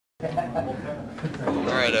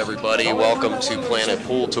Alright everybody, welcome to Planet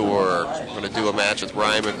Pool Tour. We're going to do a match with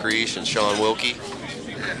Ryan McCreesh and Shaun Wilkie.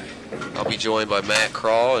 I'll be joined by Matt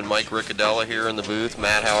Craw and Mike Riccadella here in the booth.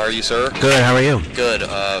 Matt, how are you, sir? Good, how are you? Good.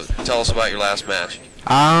 Tell us about your last match.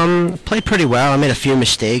 Played pretty well. I made a few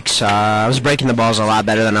mistakes. I was breaking the balls a lot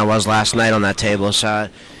better than I was last night on that table, so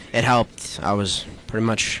it helped. I was pretty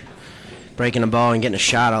much breaking the ball and getting a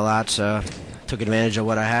shot a lot, so I took advantage of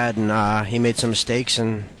what I had, and he made some mistakes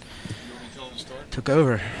and took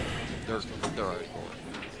over.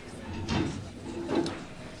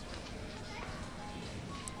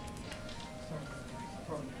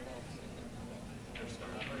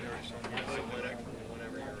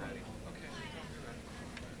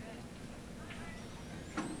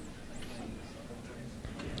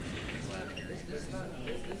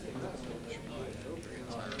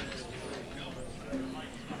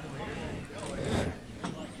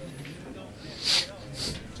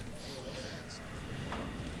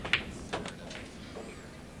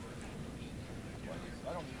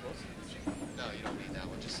 No, you don't need that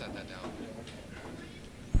one. Just set that down.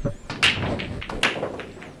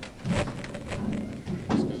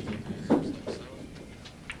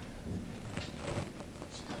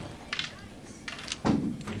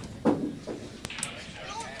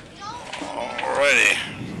 Alrighty.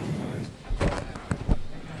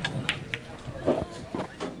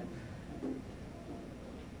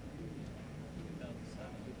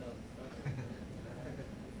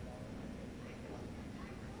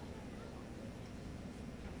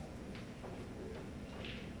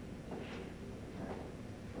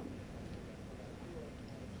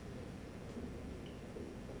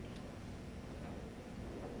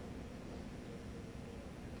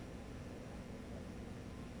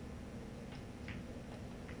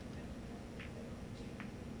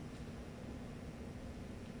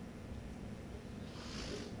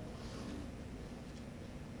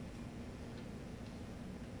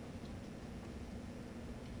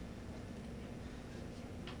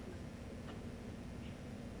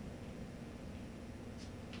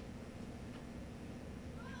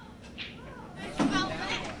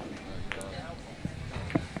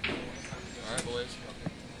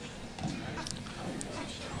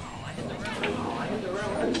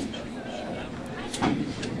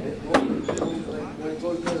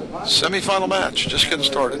 Semi-final match, just getting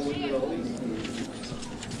started.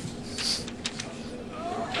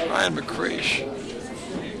 Ryan McCreesh,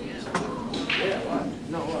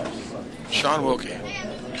 Shaun Wilkie.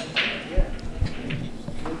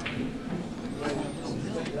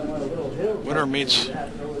 Winner meets.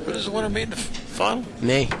 Who does the winner meet in the final?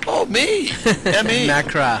 Me. Oh, me. M.E. Matt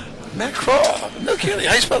Craw. Matt Craw. No kidding.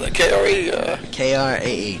 How you spell that? K-R-E?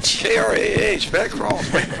 K-R-A-H. K-R-A-H. Matt Craw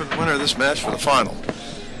is waiting for the winner of this match for the final.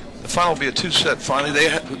 The final will be a two-set final.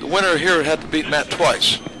 The winner here had to beat Matt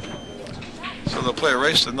twice. So they'll play a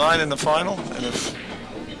race to 9 in the final, and if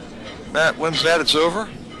Matt wins that, it's over.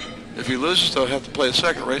 If he loses, they'll have to play a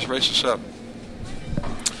second race to 7.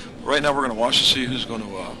 Right now we're going to watch to see who's going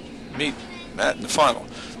to meet Matt in the final.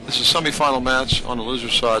 This is a semi-final match on the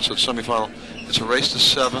loser's side, so it's semi-final. It's a race to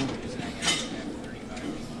 7.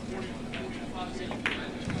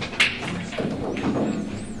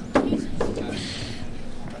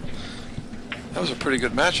 That was a pretty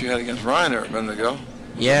good match you had against Ryan there a minute ago.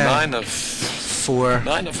 Yeah. 9-4.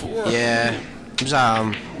 9-4. Yeah. It was,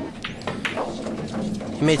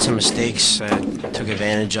 he made some mistakes I took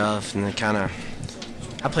advantage of, and I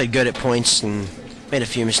played good at points and made a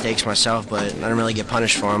few mistakes myself, but I didn't really get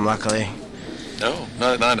punished for them, luckily. No,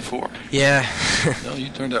 not at 9-4. Yeah. No, you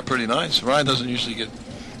turned out pretty nice. Ryan doesn't usually get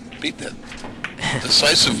beat that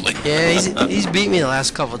decisively. Yeah, he's beat me the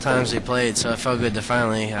last couple of times we played, so it felt good to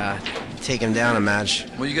finally take him down a match.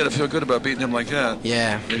 Well, you got to feel good about beating him like that.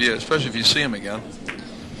 Yeah. Especially if you see him again,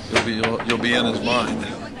 you'll be in his mind.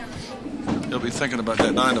 He'll be thinking about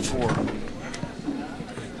that 9-4.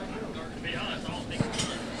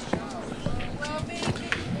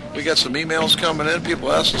 We got some emails coming in.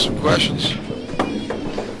 People asking some questions.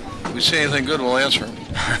 If we see anything good, we'll answer them.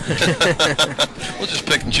 We'll just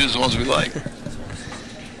pick and choose the ones we like.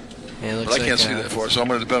 Yeah, but I can't see that for us, so I'm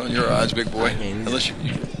going to depend on your eyes, big boy. Unless you.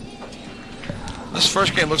 This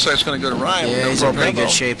first game looks like it's going to go to Ryan. Yeah, he's in pretty good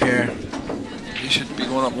shape here. He should be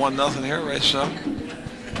going up 1-0 here, race 7.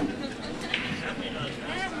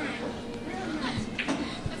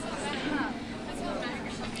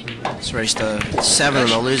 It's race to 7 on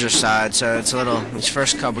the loser side, so it's a little. These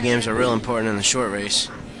first couple games are real important in the short race.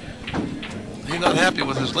 He's not happy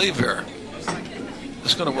with his leave here.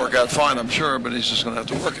 It's going to work out fine, I'm sure, but he's just going to have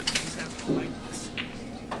to work it.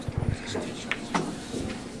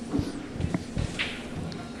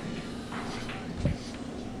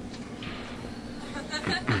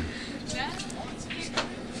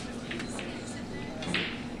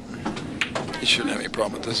 shouldn't have any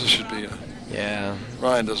problem with this. This should be. Yeah.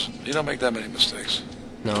 Ryan doesn't. You don't make that many mistakes.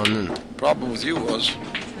 No. Problem with you was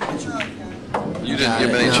you didn't give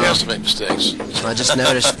him any chance to make mistakes. So I just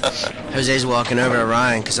noticed Jose's walking over to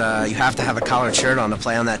Ryan because you have to have a collared shirt on to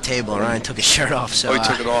play on that table. And Ryan took his shirt off. So he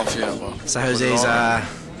took it off. Yeah. Well. So Jose's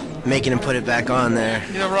making him put it back on there.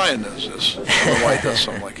 You know, Ryan knows this. Why he does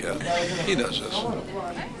something like that. He knows this.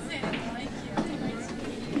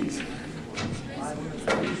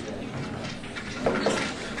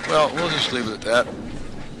 Well, we'll just leave it at that.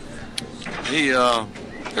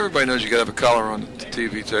 Everybody knows you got to have a collar on the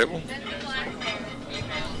TV table.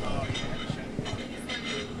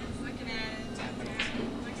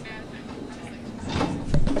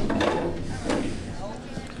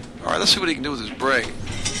 All right, let's see what he can do with his break.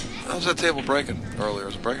 How's that table breaking earlier?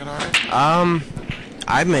 Is it breaking all right?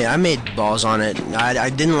 I made balls on it. I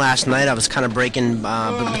didn't last night. I was kind of breaking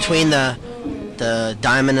between the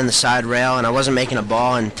diamond and the side rail, and I wasn't making a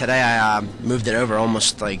ball. And today I moved it over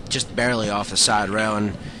almost like just barely off the side rail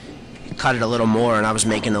and cut it a little more, and I was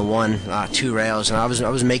making the 2 rails, and I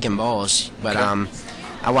was making balls. But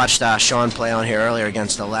I watched Shaun play on here earlier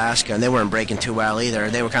against Alaska, and they weren't breaking too well either.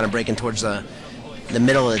 They were kind of breaking towards the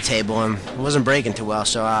middle of the table, and it wasn't breaking too well.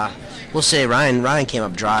 So we'll see. Ryan came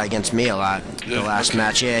up dry against me a lot the last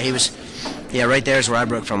match. Yeah, he was. Yeah, right there is where I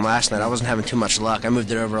broke from last night. I wasn't having too much luck. I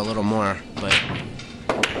moved it over a little more, but.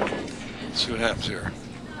 Let's see what happens here.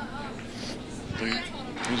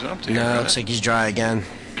 He's empty. No, right? looks like he's dry again.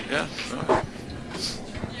 Yeah. Right.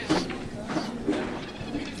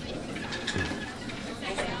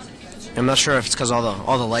 I'm not sure if it's because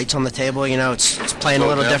all the lights on the table. You know, it's playing a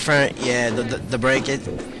little different. Yeah, the break it.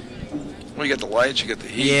 Well, you got the lights, you got the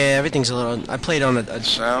heat. Yeah, everything's a little. I played on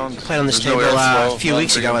sound. Played on this There's table no a few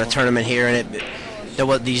weeks ago at a tournament here, and the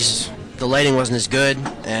lighting wasn't as good,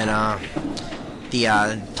 and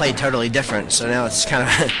played totally different. So now it's kind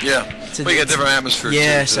of yeah. Well, you got different atmosphere.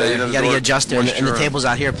 Yeah, too. so you got to get adjusted. And the tables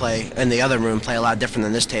out here in the other room play a lot different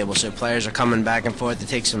than this table. So players are coming back and forth. It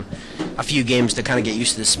takes them a few games to kind of get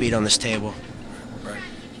used to the speed on this table. Right.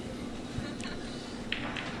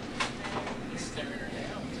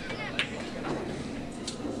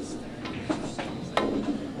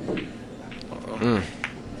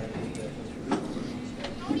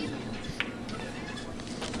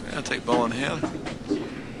 Yeah, take ball in hand.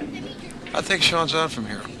 I think Shaun's on from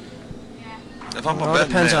here. If I'm well, it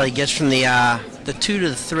depends how he gets from the 2 to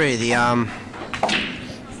the 3. The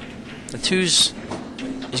 2's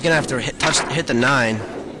he's gonna have to hit the 9.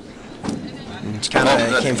 It's kind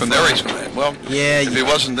of came from there. He's gonna. Well, yeah. If he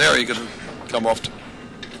wasn't there, he could have come off the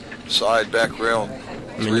side, back rail,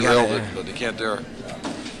 railed it, but he can't there.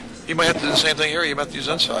 He might have to do the same thing here. He might have to use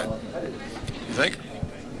inside. You think?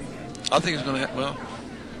 I think he's gonna. Well,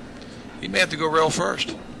 he may have to go rail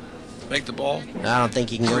first. Make the ball. I don't think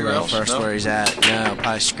he can go rail first where he's at. No,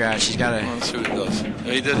 probably scratch. He's got to. Well, let's see what he does.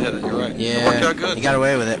 Yeah, he did hit it. You're right. Yeah, it worked out good. He got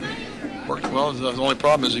away with it. Worked well. The only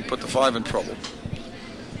problem is he put the 5 in trouble.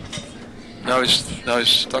 Now he's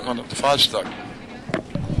stuck on the 5 stuck.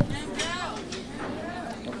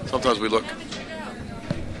 Sometimes we look.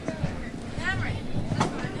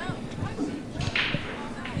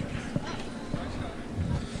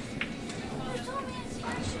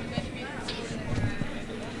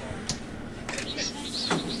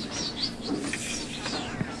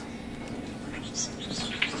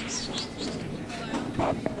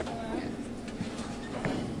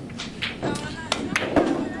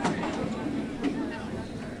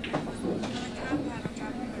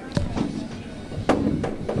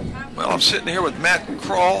 I'm sitting here with Matt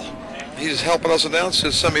Krall. He's helping us announce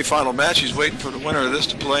his semifinal match. He's waiting for the winner of this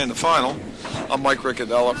to play in the final. I'm Mike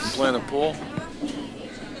Riccadella from Planet Pool.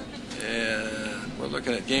 And we're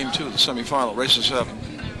looking at game 2 of the semifinal, race of 7.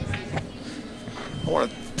 I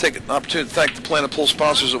want to take an opportunity to thank the Planet Pool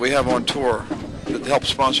sponsors that we have on tour that help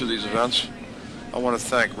sponsor these events. I want to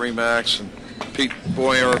thank Remax and Pete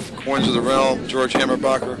Boyer of Coins of the Realm, George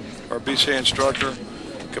Hammerbacher, our BCA instructor,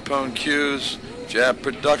 Capone Cues, Jab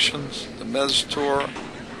Productions, the Mez Tour,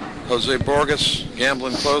 Jose Borges,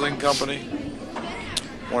 Gambling Clothing Company.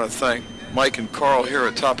 I want to thank Mike and Carl here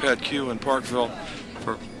at Top Hat Q in Parkville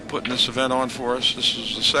for putting this event on for us. This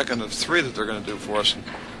is the second of 3 that they're going to do for us in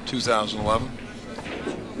 2011.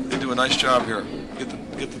 They do a nice job here.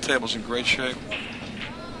 Get the tables in great shape.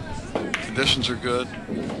 Conditions are good.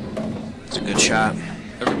 It's a good shot.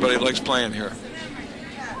 Everybody likes playing here.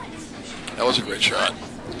 That was a great shot.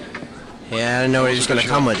 Yeah, I didn't know what he was going to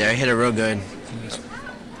come with there. He hit it real good.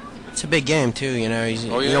 It's a big game, too, you know. You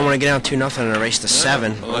don't want to get down 2-0 in a race to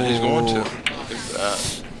 7. Well, he's going to. Look at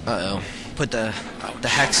that. Uh-oh. Put the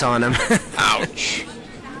hex on him. Ouch.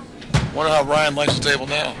 Wonder how Ryan likes the table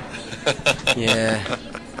now. Yeah.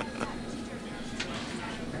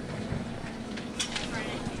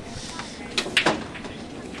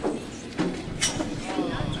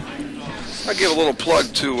 I give a little plug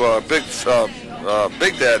to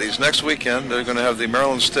Big Daddies. Next weekend, they're going to have the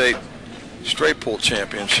Maryland State Straight Pool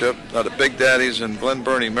Championship. Now, the Big Daddies in Glen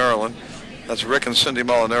Burnie, Maryland. That's Rick and Cindy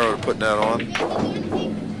Molinaro putting that on.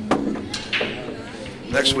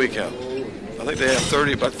 Next weekend. I think they have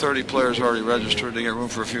about 30 players already registered. They get room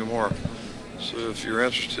for a few more. So if you're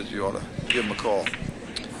interested, you ought to give them a call.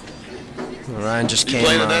 Ryan just You came.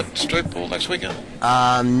 playing in that straight pool next weekend?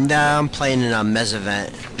 No, I'm playing in a Mez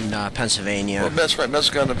event in Pennsylvania. Well, that's right.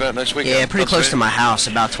 Mez got an event next weekend. Yeah, pretty close to my house,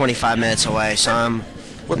 about 25 minutes away. So I'm.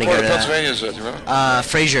 What gonna part go of to Pennsylvania is that? Do you remember? that.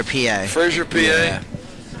 Fraser, PA. Fraser, PA. Yeah.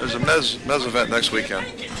 There's a Mez event next weekend.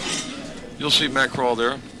 You'll see Matt Crawl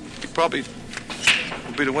there. He probably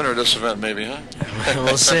will be the winner of this event, maybe, huh?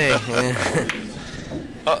 We'll see. Yeah.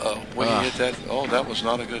 Uh-oh. When he hit that, that was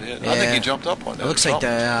not a good hit. I think he jumped up on that. It looks like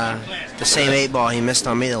the same 8-ball he missed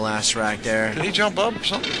on me the last rack there. Did he jump up or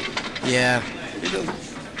something? Yeah. He did.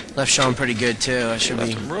 Left Shaun pretty good too. I should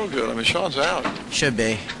Left be. him real good. I mean, Shaun's out. Should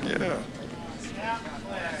be. Yeah.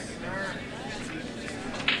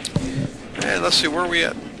 And let's see, where are we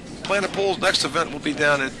at? Planet Pool's next event will be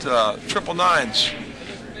down at Triple Nines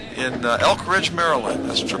in Elk Ridge, Maryland.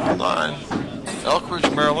 That's 999, Elk Ridge,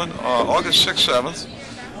 Maryland, August 6th, 7th.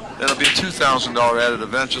 That'll be a $2,000 added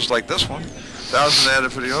event, just like this one. $1,000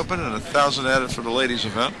 added for the open and $1,000 added for the ladies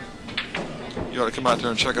event. You ought to come out there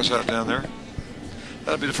and check us out down there.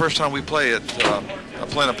 That'll be the first time we play at a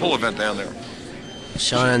Planet Pool event down there.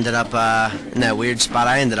 Shaun ended up in that weird spot.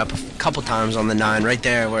 I ended up a couple times on the 9 right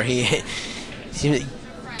there where he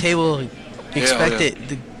table. You expect it.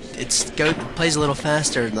 Plays a little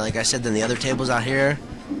faster, like I said, than the other tables out here.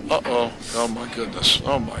 Uh-oh. Oh, my goodness.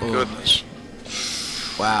 Oh, my goodness.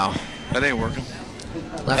 Wow. That ain't working.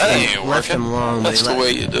 Left him long. That's the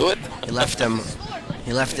way you do it. He left him.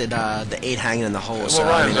 He left it the 8 hanging in the hole. Well, So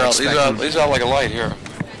Ryan's out. He's out like a light here.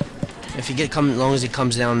 If you as long as he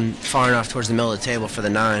comes down far enough towards the middle of the table for the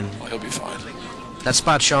 9. Oh, he'll be fine. That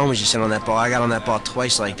spot Shaun was just in on that ball. I got on that ball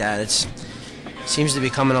twice like that. It seems to be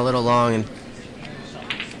coming a little long, and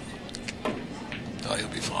Oh, he'll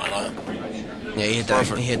be fine. yeah, he hit that.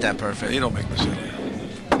 He hit that perfect. He don't make mistakes.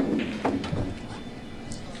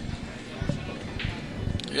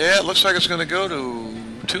 Yeah, it looks like it's going to go to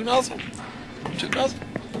 2-0. 2-0.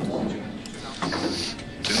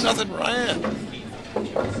 2-0 Ryan.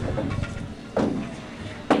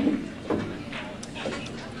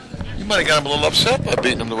 You might have got him a little upset by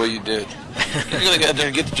beating him the way you did. You're going to get in there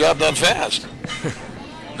and get the job done fast.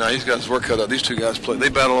 No, he's got his work cut out. These two guys play. They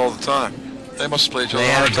battle all the time. They must have played each other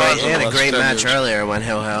 100 times. They had a great match years. earlier when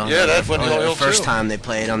Hill. Yeah, that went Hill the first too. time they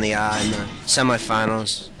played on the in the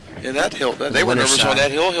semifinals. Yeah, that Hill. They were nervous on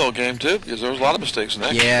that Hill game too, because there was a lot of mistakes in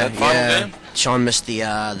that. That final game. Shaun missed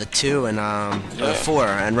the 2 and 4,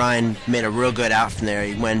 and Ryan made a real good out from there.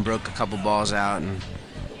 He went and broke a couple balls out, and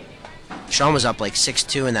Shaun was up like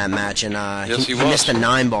 6-2 in that match, and he missed a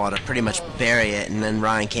 9 ball to pretty much bury it, and then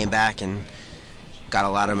Ryan came back and got a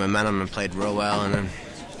lot of momentum and played real well, and then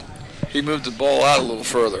he moved the ball out a little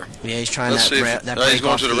further. Yeah, he's trying that break he's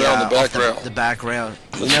going off to the rail on the back rail. The back rail.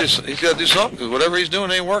 He's got to do something, because whatever he's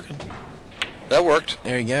doing ain't working. That worked.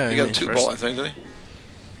 There you go. He got a 2 ball, I think, didn't he?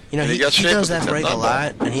 You know, he does that break a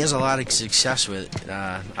lot, and he has a lot of success with it.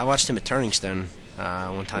 I watched him at Turningston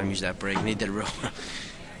one time use that break, and he did real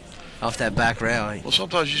off that back rail. Well,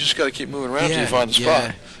 sometimes you just got to keep moving around until you find the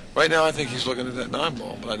spot. Right now, I think he's looking at that 9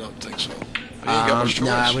 ball, but I don't think so. He ain't got much choice.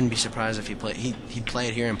 No, I wouldn't be surprised if he played. He'd play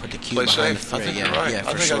it here and put the cue behind safe. the 3. I think you're right. Yeah,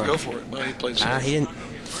 I think I'd go for it. No, he played safe. He didn't.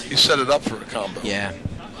 He set it up for a combo. Yeah.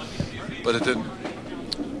 But it didn't.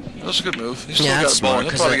 That's a good move. He's still Yeah, got a ball.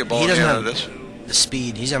 He'll probably get ball out of this. The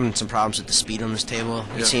speed. He's having some problems with the speed on this table.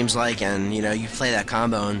 It seems like, and you play that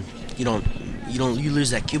combo and you lose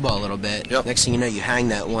that cue ball a little bit. Yep. Next thing you know, you hang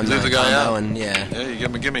that 1 Leave the guy combo out. and Yeah, you give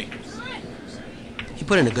him a gimme. He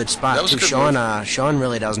put in a good spot That was too. a good Shaun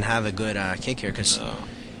really doesn't have a good kick here because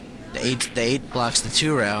the 8 blocks the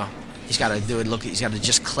 2 rail. He's got to do it. Look, he's got to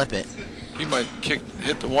just clip it. He might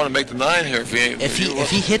hit the 1 and make the 9 here if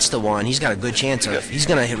he hits the 1, he's got a good chance of. If he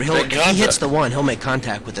hits the 1, he'll make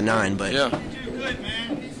contact with the 9. But yeah.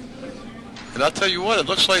 And I'll tell you what, it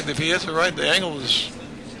looks like if he hits it right, the angle is.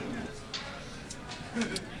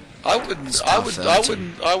 I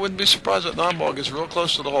wouldn't be surprised if that 9 ball gets real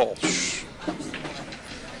close to the hole.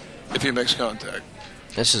 If he makes contact.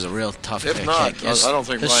 This is a real tough kick. If not, kick. I don't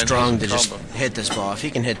think it's Ryan strong has to a just combo. hit this ball. If he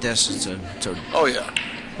can hit this, it's a. Oh yeah.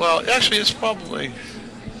 Well, actually, it's probably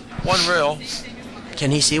 1 rail. Can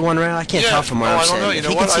he see one rail? I can't Yeah. tell from where Oh, I'm I don't sitting. know. You If know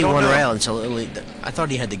he what? can I see don't one know. rail until I thought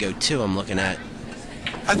he had to go 2. I'm looking at.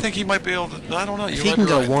 I think he might be able to. I don't know. If You he might can be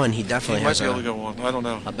go right. 1, he definitely He might has be able to go 1. I don't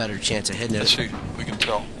know. a better chance of hitting Let's it. see. We can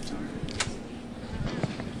tell.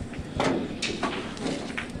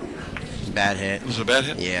 Bad hit. Was it a bad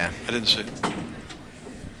hit? Yeah. I didn't see it.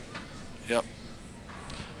 Yep.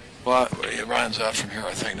 Well, Ryan's out from here,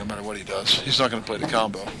 I think, no matter what he does. He's not going to play the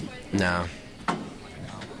combo. No.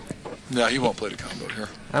 No, he won't play the combo here.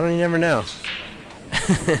 You never know.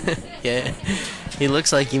 Yeah. He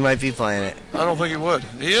looks like he might be playing it. I don't think he would.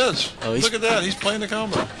 He is. Oh, Look at that. He's playing the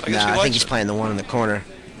combo. I guess he I likes think he's it. playing the one in the corner.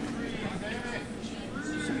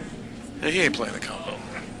 He ain't playing the combo.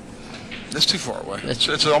 That's too far away.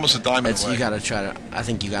 It's almost a diamond away. I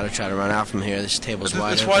think you got to try to run out from here. This table's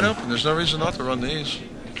wide It's open. wide open. There's no reason not to run these.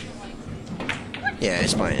 Yeah,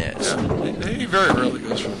 he's playing it. Yeah, he very rarely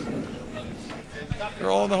goes for it.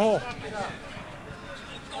 They're all in the hole.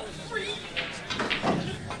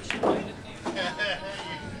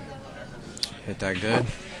 Hit that good.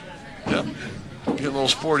 Yep. Get a little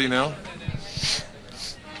sporty now.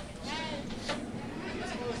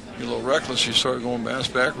 Get a little reckless. You start going ass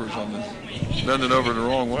backwards on them, bending over the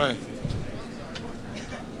wrong way.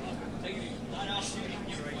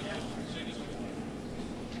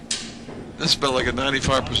 This is about like a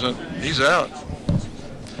 95%. He's out.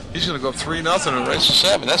 He's going to go up 3-0 and race to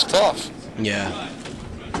 7. That's tough. Yeah.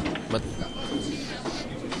 But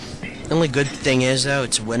the only good thing is, though,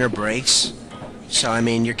 it's winter breaks. So, I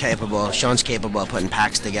mean, you're capable. Shaun's capable of putting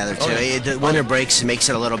packs together, too. Oh, yeah. The winter breaks makes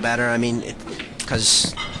it a little better. I mean,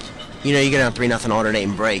 because, you get a 3-0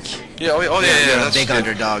 alternating break. Yeah, yeah. You're a That's big good.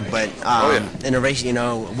 underdog. But in a race,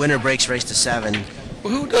 winter breaks race to 7.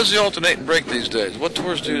 Well, who does the alternating break these days? What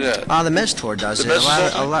tours do that? The Mez Tour does The it. Mez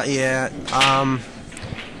does A lot, yeah.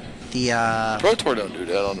 Pro Tour don't do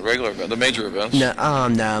that on the regular event, the major events.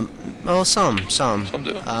 No. Well, some. Some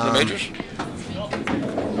do. The majors?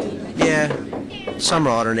 Yeah. Some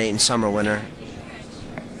are alternating, some are winter.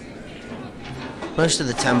 Most of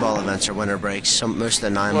the 10-ball events are winter breaks. Most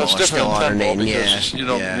of the 9-ball Well, it's are different still in 10 ball alternating. because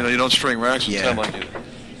you don't string racks in 10 like you do.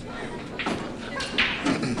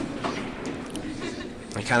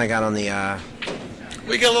 I kind of got on the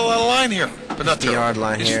We get a little out of line here, but not 50-yard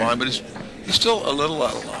line he's here. He's fine, but he's still a little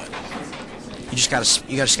out of line. he's got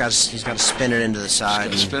to spin it into the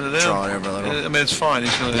side He's and spin it in. draw it over a little. I mean, it's fine.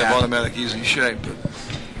 He's going to have automatic easy shape, but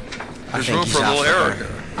there's room for a little error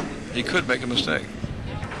here. He could make a mistake,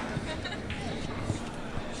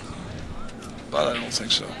 but I don't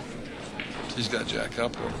think so. He's got to jack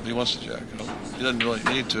up, or he wants to jack up. He doesn't really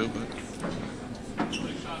need to, but.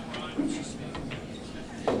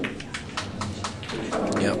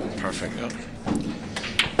 Yep, perfect. Yep.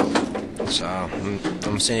 So,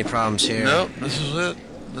 don't see any problems here. No, this is it.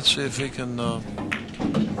 Let's see if he can.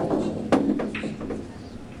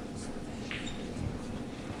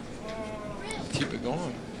 Keep it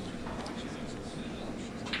going.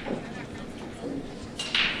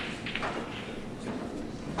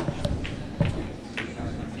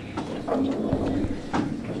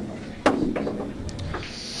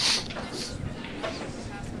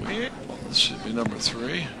 This should be number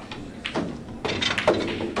 3.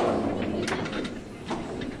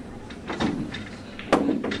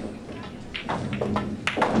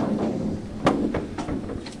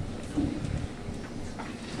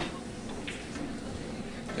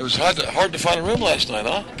 It was hard to find a room last night,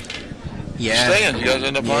 huh? Yeah. Staying. You guys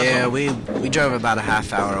end up finding Yeah, one? we drove about a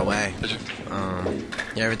half hour away. Did you?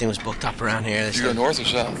 Yeah, everything was booked up around here. Did you go north or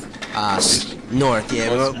south? North, yeah,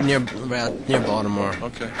 North? we were near Baltimore.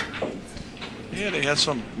 Okay. Yeah, they had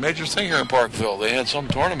some major thing here in Parkville. They had some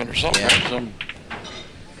tournament or something. Yeah. Right?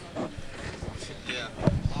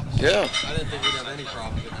 Yeah. I didn't think we'd have any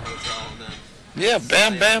problem getting a hotel and then. Yeah,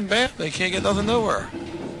 bam, bam, bam. They can't get nothing nowhere.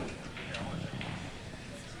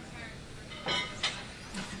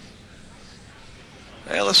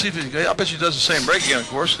 Hey, let's see if he. I bet you does the same break again, of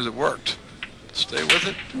course, because it worked. Stay with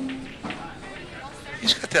it.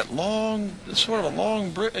 He's got that long, sort of a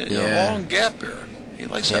long, long gap here. He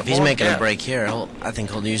likes that. If he's long making gap. a break here, I think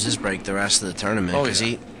he'll use this break the rest of the tournament. Oh, Because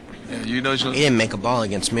yeah. You know he's gonna. he didn't make a ball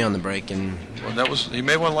against me on the break, and Well, he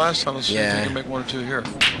made one last time. Let's see if he can make 1 or 2 here.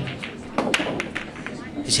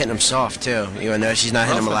 he's hitting him soft too. You know, she's not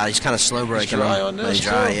hitting him a lot. He's kind of slow He's breaking dry him. on this. He's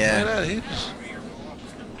dry, too. yeah. Look at that. He's,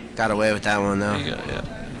 Got away with that one though. yeah.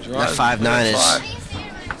 That 5'9" is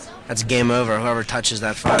that's game over. Whoever touches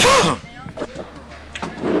that 5.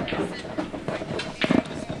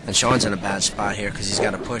 And Shaun's in a bad spot here because he's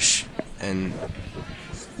got to push, and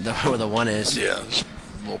where the 1 is. Yeah, a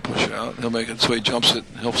little push out. He'll make it so he jumps it.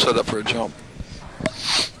 He'll set up for a jump.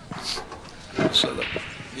 Set up.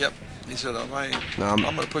 He said, No, I'm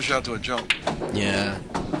going to push out to a jump. Yeah.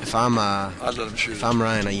 If I'm I'd let him shoot. If I'm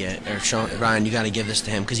Ryan, Ryan, you got to give this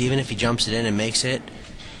to him because even if he jumps it in and makes it,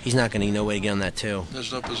 he's not going to no way to get on that too.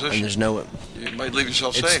 There's no position. And there's no. You might leave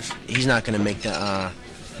yourself safe. He's not going to make the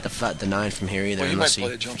 9 from here either. Well, you unless might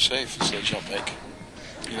play a jump safe instead of jump make.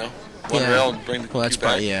 You know, yeah. And bring the Well, that's cue back.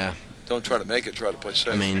 probably yeah. Don't try to make it. Try to play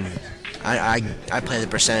safe. I mean, I play the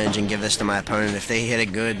percentage and give this to my opponent. If they hit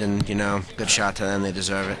it good, then good shot to them. They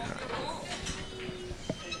deserve it.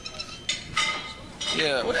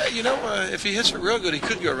 Yeah, well, if he hits it real good, he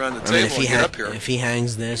could go around the table if and get up here. If he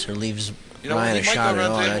hangs this or leaves Ryan a he might shot go at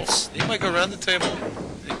around all, the table. that's. He might go around the table.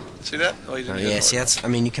 See that? Oh, he didn't hit Yeah, it see, hard. that's. I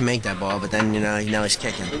mean, you can make that ball, but then now he's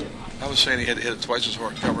kicking. I was saying he had to hit it twice as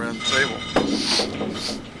hard and come around the table,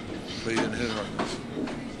 but he didn't hit it hard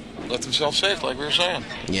enough. Left himself safe, like we were saying.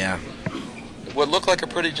 Yeah. What looked like a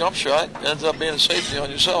pretty jump shot ends up being a safety on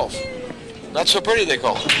yourself. Not so pretty, they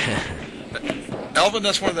call it. Alvin,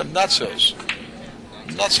 that's one of them not-sos.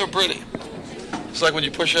 Not so pretty. It's like when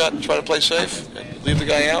you push out and try to play safe and leave the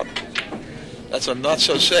guy out. That's a not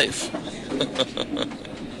so safe.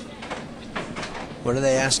 What are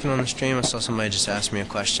they asking on the stream? I saw somebody just ask me a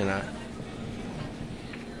question.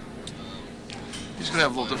 He's going to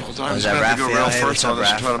have a little difficult time. Is He's that going to have to go Raphael? around Hey, first what's up, on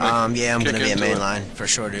this and try to Raph? make Yeah, I'm going to be at into main it. line for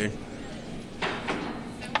sure, dude.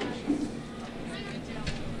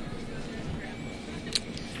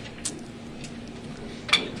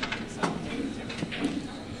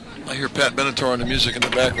 I hear Pat Benatar and the music in the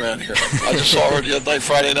background here. I just saw her the other night,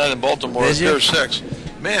 Friday night in Baltimore at Pier 6.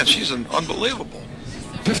 Man, she's unbelievable.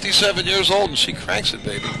 57 years old and she cranks it,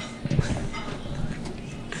 baby.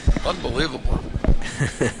 Unbelievable.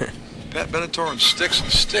 Pat Benatar and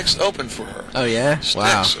Sticks open for her. Oh, yeah?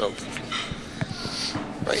 Wow. Sticks open.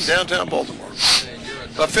 Right in downtown Baltimore.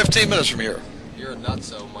 About 15 minutes from here. You're a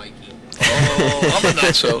nutso, Mikey. Oh, I'm a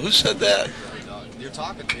nutso. Who said that? You're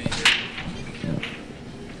talking to me. You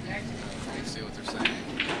see what they're saying.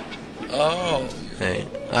 Oh. Hey.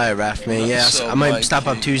 All right, Raph, man. Yeah, So I might Mikey. stop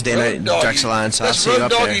up Tuesday night at Road Drexel Line, so I'll That's see you Road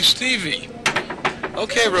up Doggy there. Stevie.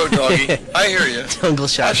 Okay, Road Doggy. I hear you. Jungle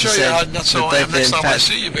Shot I'll show just you said, how nutso I am next time I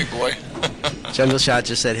see you, big boy. Jungle Shot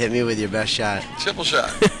just said, hit me with your best shot. Triple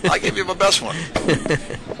shot. I give you my best one.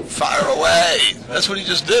 Fire away. That's what he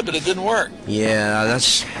just did, but it didn't work. Yeah,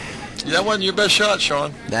 That wasn't your best shot,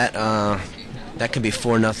 Shaun. that could be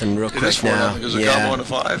 4-0 real It quick is 4-0 now. because it got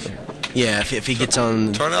 1-5. Yeah, if he gets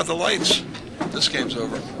on. Turn out the lights. This game's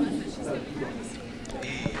over.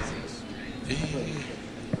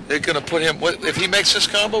 They're going to put him. If he makes this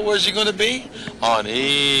combo, where's he going to be? On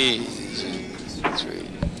easy street.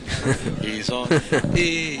 He's on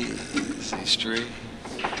easy street.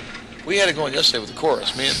 We had it going yesterday with the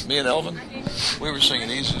chorus. Me and Elvin, we were singing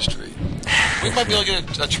Easy Street. We might be able to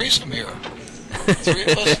get a threesome here. 3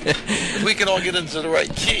 of us. If we can all get into the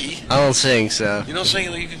right key. I don't sing, so. You don't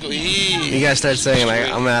sing, you can go easy. You guys start singing,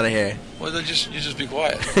 I'm out of here. Well, then you just be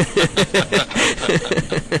quiet.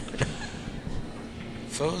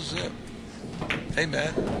 Faux zip. Hey,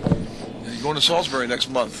 man. You're going to Salisbury next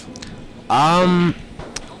month. I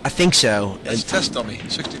think so. That's test dummy,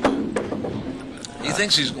 69. He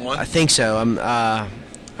thinks he's going. I think so. I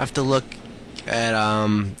have to look at.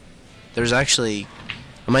 There's actually,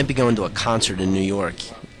 I might be going to a concert in New York.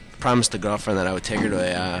 Promised the girlfriend that I would take her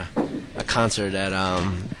to a concert at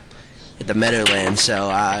the Meadowlands. So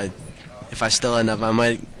if I still end up, I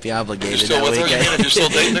might be obligated. You're still that with her? weekend. You mean if you're still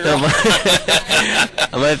dating the girl?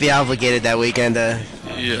 I might be obligated that weekend.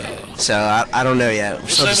 Yeah. So I don't know yet. We're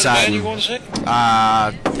still What's the name of the deciding. band you want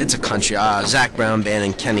to sing? It's a country. Zach Brown Band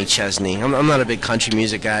and Kenny Chesney. I'm not a big country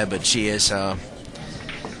music guy, but she is. So.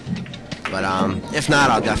 But if not,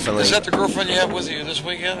 I'll definitely. Is that the girlfriend you have with you this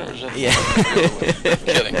weekend, or is that? Yeah.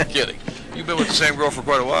 Kidding. You've been with the same girl for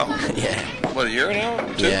quite a while. Yeah. What, a year now?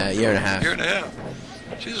 2? Yeah, a year and a half. Year and a half.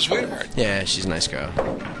 She's a sweetheart. Yeah, she's a nice girl.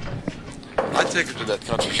 I'd take her to that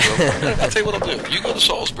country show. I'll tell you what I'll do. You go to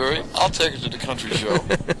Salisbury, I'll take her to the country show,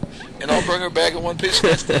 and I'll bring her back in one piece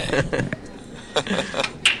next day.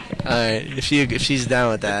 All right, if she's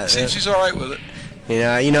down with that. See if she's all right with it. You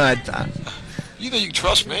know, You know you can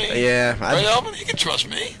trust me. Yeah. Right, Alvin? You can trust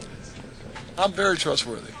me. I'm very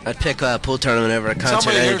trustworthy. I'd pick a pool tournament over a concert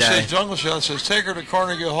Somebody any here day. says Jungle Shot says take her to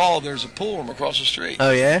Carnegie Hall. There's a pool room across the street.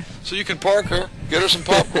 Oh yeah. So you can park her, get her some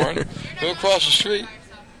popcorn, go across the street.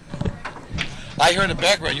 I hear in the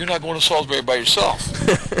background you're not going to Salisbury by yourself.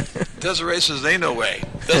 Desiree says ain't no way.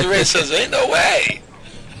 Desiree says ain't no way.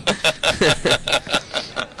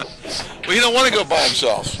 Well, he don't want to go by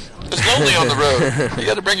himself. It's lonely on the road. You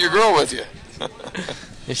got to bring your girl with you.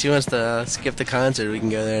 If she wants to skip the concert, we can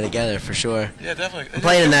go there together for sure. Yeah, definitely. I'm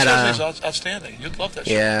playing in that. Outstanding. You'd love that.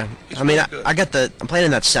 Yeah, He's I mean, really good. I'm playing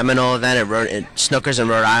in that Seminole event at Snookers in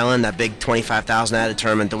Rhode Island, that big 25,000 added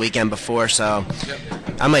tournament the weekend before. So Yep.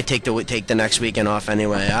 I might take the next weekend off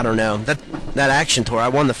anyway. I don't know. That action tour, I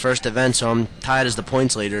won the first event, so I'm tied as the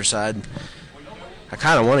points leader. So I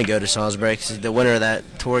kind of want to go to Salisbury because the winner of that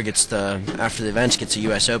tour after the events gets a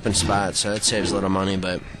U.S. Open spot, so that saves a little money.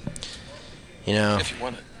 But you know, If you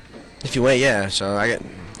want it. if you wait, yeah. So I get.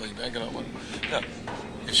 Well, you bank it on one. Yeah.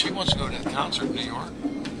 If she wants to go to that concert in New York,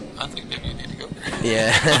 I think maybe you need to go there.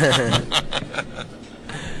 Yeah.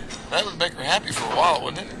 That would make her happy for a while,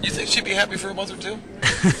 wouldn't it? You think she'd be happy for a month or two?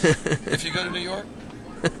 If you go to New York?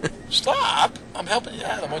 Stop! I'm helping you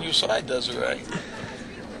out. I'm on your side, Desiree.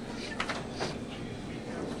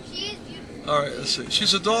 All right, let's see.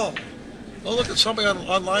 She's a doll. Oh, look, somebody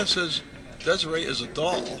online says Desiree is a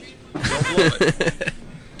doll. Don't blow it.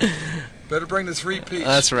 Better bring the 3-piece.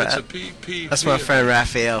 That's right. It's a P. That's my friend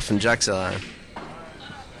Raphael from Juxaline.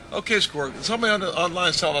 Okay, score. Somebody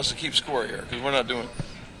online is telling us to keep score here because we're not doing.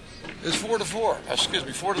 It's 4-4. Excuse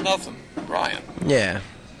me, 4-0, Brian. Yeah.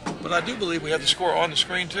 But I do believe we have the score on the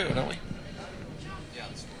screen too, don't we? Yeah.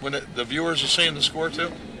 When the viewers are seeing the score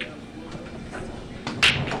too.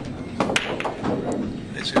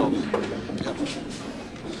 They see all this. Yep.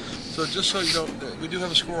 So just so you know, we do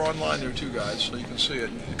have a score online there too, guys, so you can see it.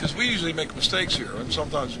 Because we usually make mistakes here, and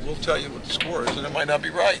sometimes we'll tell you what the score is, and it might not be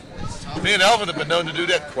right. Me and Alvin have been known to do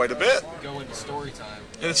that quite a bit. Go into story time.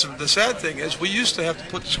 And the sad thing is, we used to have to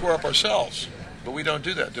put the score up ourselves, but we don't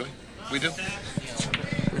do that, do we? We do?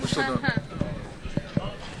 We're still doing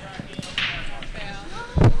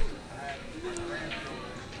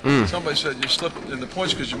it. Somebody said you slipped in the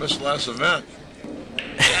points because you missed the last event.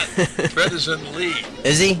 Brett is in the lead.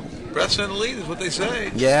 Is he? Brett's in the lead is what they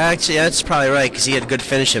say. Yeah, actually, that's probably right because he had good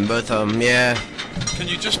finish in both of them. Yeah. Can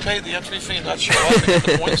you just pay the entry fee and not show up and get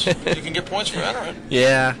the points? You can get points for entering.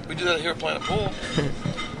 Yeah. We do that here at Planet Pool.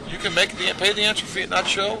 You can pay the entry fee and not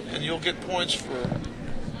show, and you'll get points for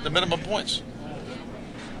the minimum points.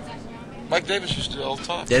 Mike Davis used to do it all the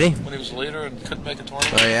time. Did he? When he was a leader and couldn't make a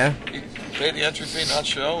tournament. Oh yeah. He paid the entry fee, not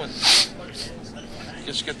show, and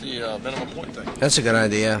just get the minimum point thing. That's a good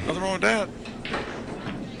idea. Nothing wrong with that.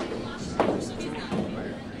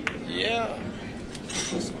 Yeah.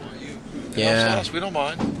 Yeah. Us, we don't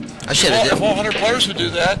mind. I should have. If all 100 players would do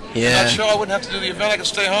that, Yeah. not show, I wouldn't have to do the event. I could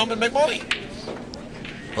stay home and make money.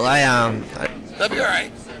 Well, That'd be all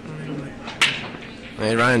right.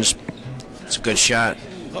 Hey, Ryan, it's a good shot.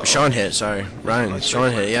 Shaun hit. Sorry, Ryan.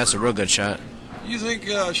 Shaun hit. Yeah, it's a real good shot. You think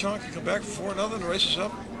Shaun can come back for 4-0 and race us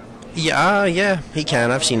up? Yeah, yeah, he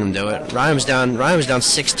can. I've seen him do it. Ryan was down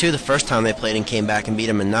 6-2 the first time they played and came back and beat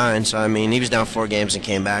him in 9. So I mean, he was down 4 games and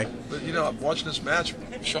came back. But you know, I'm watching this match.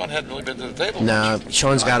 Shaun hadn't really been to the table. No, much.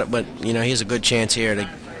 Shaun's got it, but you know, he has a good chance here to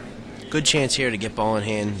get ball in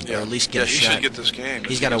hand or at least get a he shot. should get this game.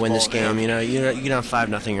 He's got to win this game. You know, you down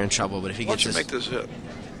 5-0, you're in trouble. But if he Why gets don't you make this hit?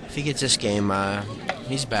 if he gets this game,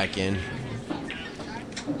 he's back in.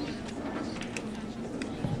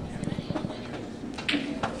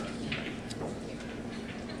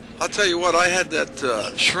 I'll tell you what, I had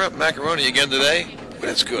that shrimp macaroni again today, but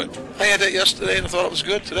it's good. I had that yesterday and I thought it was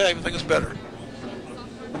good. Today I even think it's better.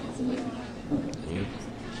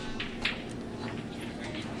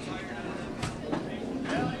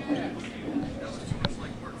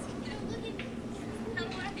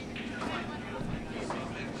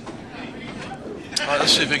 All right,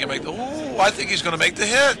 let's see if he can make the... Ooh, I think he's going to make the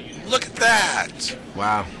hit. Look at that.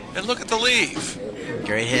 Wow. And look at the leave.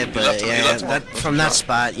 Great hit, He but left yeah, him that on. from that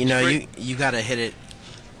spot, you know, Great. you got to hit it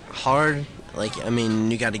hard. Like, I mean,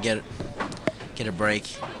 you got to get a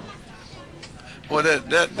break. Well,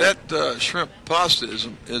 that shrimp pasta is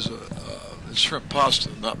shrimp pasta,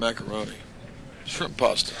 not macaroni. Shrimp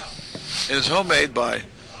pasta. And it's homemade by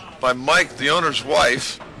Mike, the owner's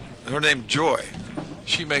wife. Her name's Joy.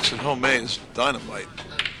 She makes it homemade. It's dynamite.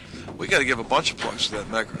 We got to give a bunch of plugs to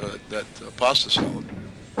that pasta salad.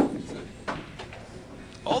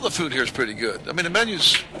 All the food here is pretty good. I mean, the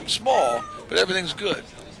menu's small, but everything's good.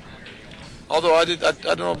 Although I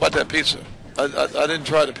don't know about that pizza. I didn't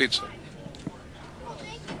try the pizza.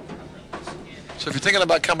 So if you're thinking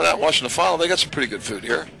about coming out and watching the final, they got some pretty good food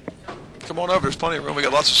here. Come on over. There's plenty of room. We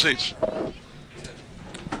got lots of seats.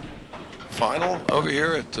 Final over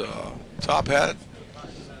here at Top Hat,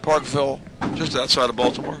 Parkville, just outside of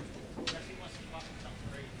Baltimore.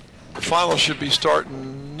 The final should be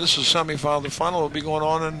starting. This is semifinal. The final will be going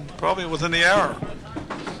on in probably within the hour.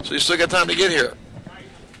 So you still got time to get here.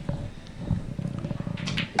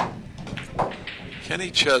 Kenny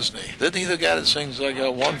Chesney. Didn't he the guy that sings like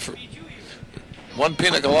one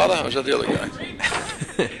pina colada? Or was that the other guy?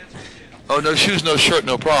 Oh, no shoes, no shirt,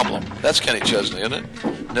 no problem. That's Kenny Chesney, isn't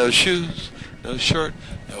it? No shoes, no shirt,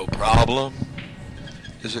 no problem.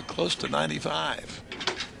 Is it close to 95?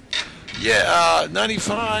 Yeah,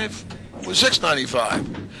 95. Was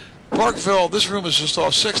 695. Parkville, this room is just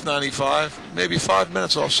off 695. Maybe 5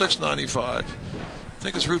 minutes off 695. I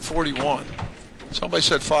think it's Route 41. Somebody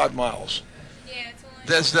said 5 miles. Yeah, it's only.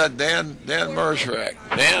 That's that Dan Mershrak.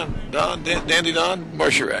 Dandy Don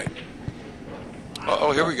Mershrak.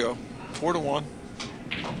 Uh-oh, here we go. 4-1.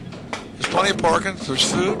 There's plenty of parking.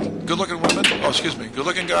 There's food. Good-looking women. Oh, excuse me.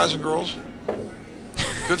 Good-looking guys and girls.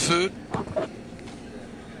 Good food.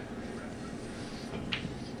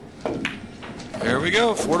 Here we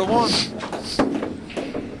go. 4-1.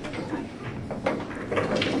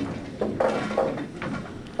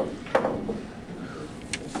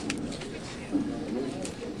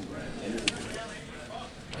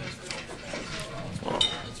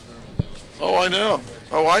 Oh, I know.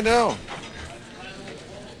 Oh, I know.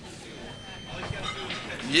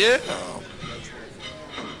 Yeah.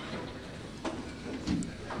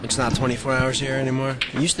 It's not 24 hours here anymore.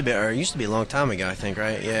 It used to be, or it used to be a long time ago, I think,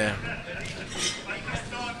 right? Yeah.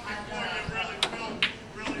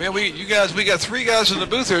 Man, we got 3 guys in the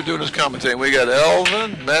booth here doing this commentating. We got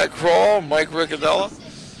Elvin, Matt Kroll, Mike Riccadella.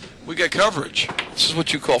 We got coverage. This is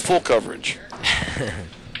what you call full coverage.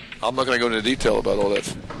 I'm not going to go into detail about all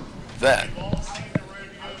that.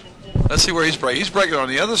 Let's see where he's breaking. He's breaking on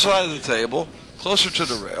the other side of the table, closer to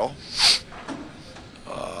the rail.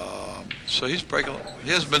 So he's breaking. He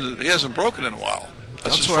hasn't broken in a while.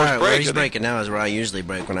 That's his first break. Where he's breaking now is where I usually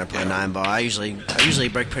break when I play 9-ball. I usually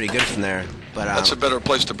break pretty good from there. But that's a better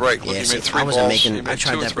place to break. Look, yeah, he made 3 balls. I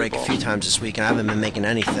tried that break a few times this week, and I haven't been making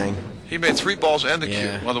anything. He made 3 balls and the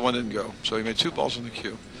cue. Well, the one didn't go, so he made 2 balls in the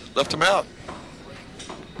cue. Left him out.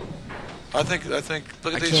 I think.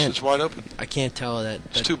 Look at these. It's wide open. I can't tell that.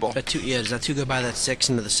 It's 2 ball. Does that 2 go by that 6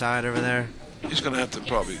 into the side over there? He's going to have to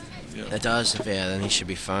probably. Yeah. It does. Yeah, then he should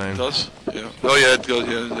be fine. It does. Yeah. Oh yeah, it goes.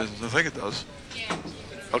 Yeah, I think it does.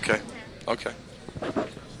 Okay.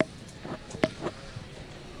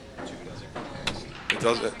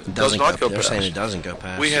 It does not go past. They're saying it doesn't go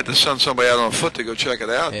past. We had to send somebody out on foot to go check it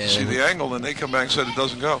out and see the angle, and they come back and said it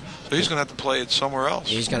doesn't go. So he's going to have to play it somewhere else.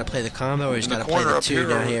 He's got to play the combo, or he's got to play the 2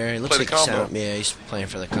 down here. It looks like yeah, he's playing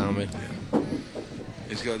for the combo. Yeah.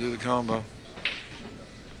 He's got to do the combo.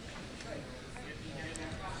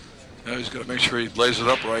 Now he's got to make sure he lays it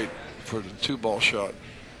up right for the 2-ball shot.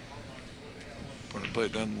 Going to play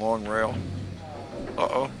it down the long rail.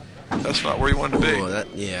 Uh-oh. That's not where he wanted to be. Oh,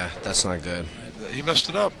 that's not good. He messed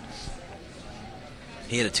it up.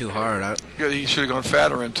 He hit it too hard. He should have gone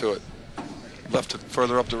fatter into it. Left it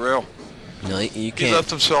further up the rail. No, you can't. He left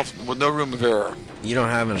himself with no room of error. You don't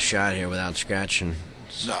have a shot here without scratching.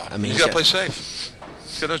 No. I mean, he's got to play safe.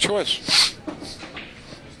 He's got no choice.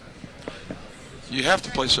 You have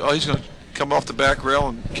to play safe. Oh, he's going to come off the back rail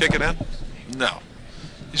and kick it in? No.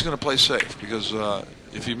 He's going to play safe because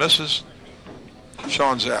if he misses,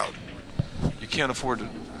 Shaun's out. You can't afford to.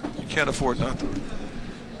 You can't afford not to.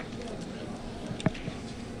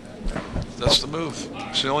 That's the move.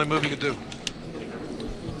 It's the only move you can do.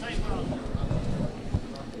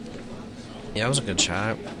 Yeah, that was a good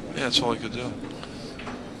shot. Yeah, that's all he could do.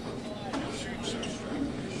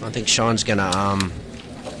 I think Shaun's gonna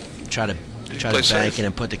try to bank it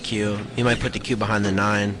and put the cue. He might put the cue behind the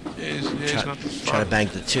 9. Yeah, try to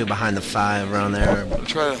bank the 2 behind the 5 around there.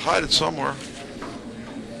 Try to hide it somewhere.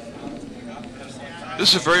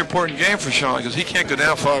 This is a very important game for Shaun because he can't go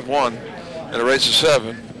down 5-1 and a race of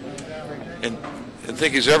 7 and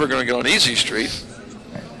think he's ever going to get on easy street.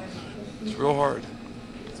 It's real hard.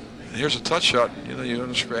 And here's a touch shot. You know, you're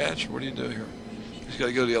going to scratch. What do you do here? He's got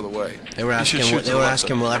to go the other way. They were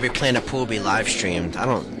asking, will every Planet Pool be live streamed?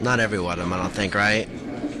 Not every one of them, I don't think, right?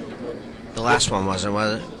 The last one wasn't,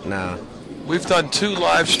 was it? No. We've done 2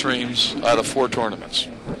 live streams out of 4 tournaments.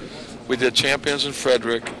 We did Champions in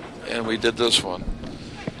Frederick, and we did this one.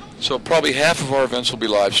 So probably half of our events will be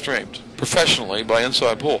live streamed professionally by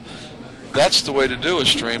Inside Pool. That's the way to do a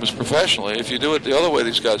stream is professionally. If you do it the other way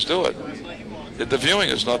these guys do it, the viewing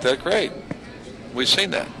is not that great. We've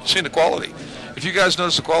seen that. We've seen the quality. If you guys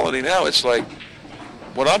notice the quality now, it's like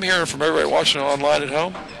what I'm hearing from everybody watching online at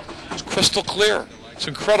home, it's crystal clear. It's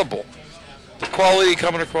incredible. The quality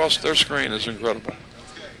coming across their screen is incredible.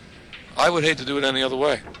 I would hate to do it any other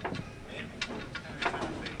way.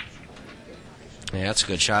 Yeah, that's a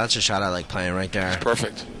good shot. That's a shot I like playing right there. It's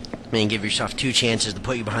perfect. I mean, give yourself 2 chances to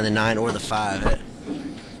put you behind the 9 or the 5.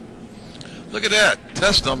 Look at that.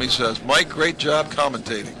 Test dummy says, Mike, great job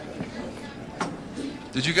commentating.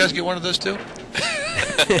 Did you guys get one of those too?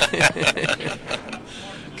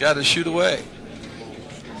 Got to shoot away.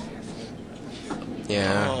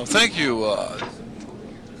 Yeah. Oh, thank you,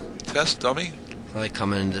 test dummy. I like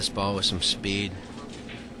coming into this ball with some speed.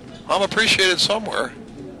 I'm appreciated somewhere.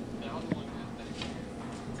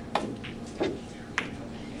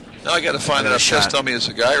 Now I got to find out if test dummy is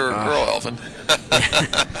a guy or a girl, Alvin.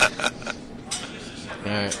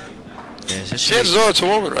 All right. Yeah, Chances are it's a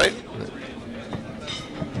woman, right?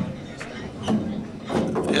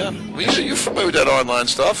 Yeah, well, you're familiar with that online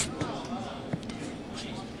stuff.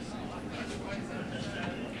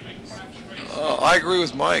 I agree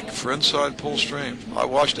with Mike for inside pull stream. I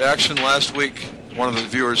watched action last week, one of the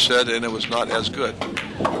viewers said, and it was not as good.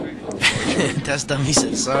 Test dummy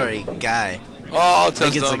said, sorry, guy. Oh,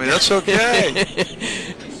 test dummy, that's okay.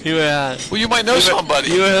 Well, you might know somebody.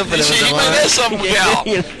 You might know some gal.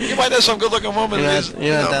 You might know some good-looking woman.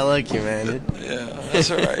 You're not that lucky, man. Yeah, that's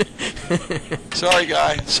all right. Sorry,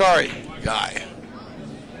 guy. Sorry, guy.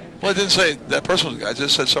 Well, it didn't say that person was a guy. It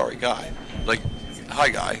just said sorry, guy. Like, hi,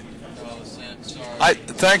 guy.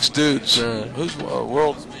 Thanks, dudes. Who's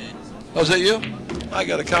world? Oh, is that you? I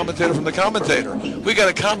got a commentator from the commentator. We got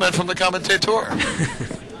a comment from the commentator.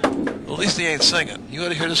 At least he ain't singing. You ought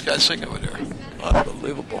to hear this guy sing over there.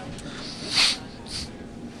 Unbelievable.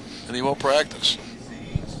 And he won't practice.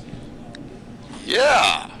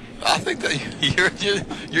 Yeah, I think that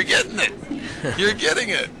you're getting it. You're getting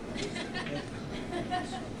it.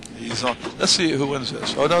 He's on. Let's see who wins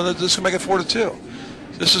this. Oh no, this can make it 4-2.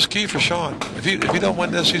 This is key for Shaun. If he don't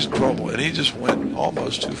win this, he's in trouble. And he just went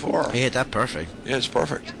almost too far. He hit that perfect. Yeah, it's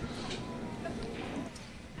perfect.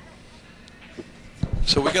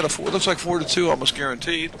 So we got it looks like 4-2, almost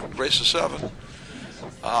guaranteed. Race to 7.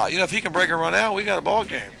 If he can break and run out, we got a ball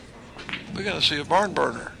game. We're gonna see a barn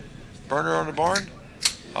burner. Burner on the barn.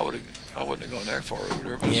 I wouldn't have gone that far over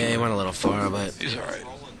there. Yeah, he went a little far, but he's all right.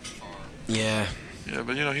 Yeah. Yeah,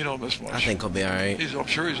 but he don't miss much. I think he'll be all right. I'm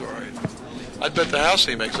sure he's all right. I'd bet the house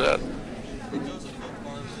he makes that.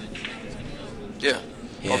 Yeah.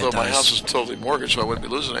 Although my house is totally mortgaged, so I wouldn't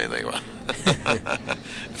be losing anything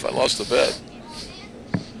if I lost the bet.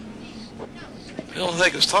 He'll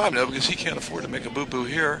take his time now because he can't afford to make a boo-boo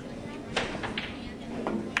here.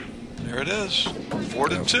 There it is,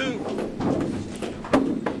 4-2.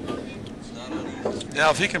 Now,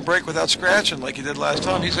 if he can break without scratching like he did last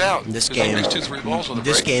time, he's out. This game, he makes 2-3 balls on the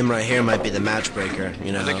this break. game right here might be the match breaker.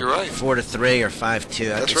 I think you're right. 4-3 or 5-2.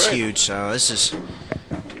 That's right. Huge. So this is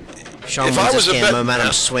Shaun wins this game.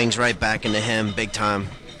 Momentum swings right back into him, big time.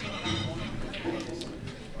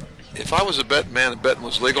 If I was a betting man and betting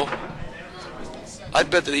was legal, I'd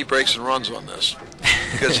bet that he breaks and runs on this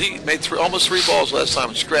because he made almost 3 balls last time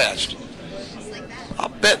and scratched.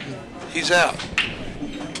 I'm betting he's out.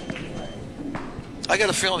 I got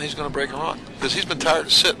a feeling he's going to break and run because he's been tired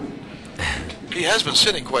of sitting. He has been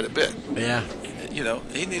sitting quite a bit. Yeah.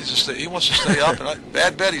 He needs to stay. He wants to stay up. And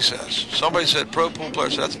bad bet, he says. Somebody said, pro pool player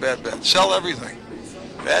said that's a bad bet. Sell everything.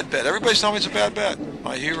 Bad bet. Everybody's telling me it's a bad bet.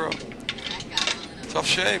 My hero. Tough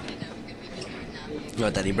shape.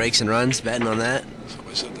 What, that he breaks and runs? Betting on that?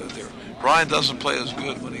 Somebody said that there. Brian doesn't play as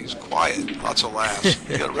good when he's quiet. Lots of laughs.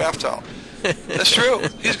 He got a rap towel. That's true.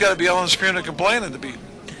 He's got to be yelling and screaming and complaining to be.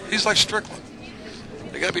 He's like Strickland.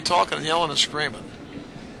 They got to be talking and yelling and screaming,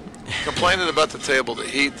 complaining about the table, the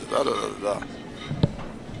heat, the da da da da.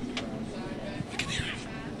 You can hear it.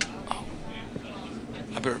 Oh,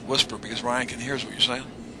 I better whisper because Ryan can hear what you're saying.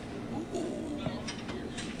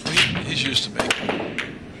 He's used to me.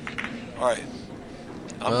 All right.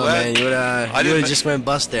 I'm glad. Man, you would have just went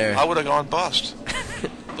bust there. I would have gone bust.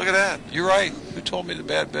 Look at that. You're right. Who told me the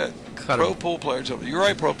bad bet? Pro pool player told me. You're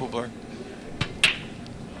right, pro pool player.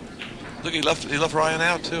 Look, he left Ryan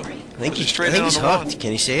out too. I think he's hooked.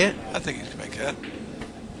 Can you see it? I think he can make that.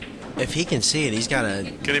 If he can see it, he's got to.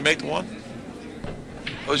 Can he make the one?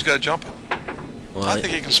 Oh, he's got to jump it. Well, I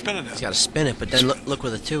think he can spin it. He's got to spin it, but then look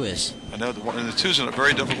where the 2 is. I know the one, and the 2's in a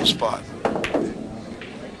very difficult spot,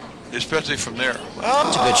 especially from there. Oh,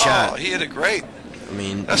 it's a good shot. He hit it great. I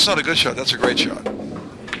mean, that's not a good shot. That's a great shot.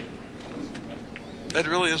 That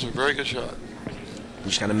really is a very good shot. You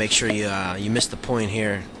just got to make sure you miss the point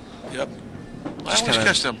here. Yep. I always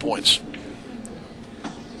catch them points.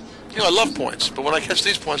 I love points, but when I catch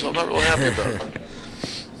these points, I'm not really happy about it.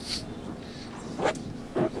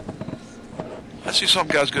 I see some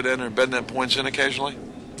guys go down there and betting them points in occasionally.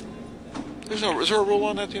 Is there a rule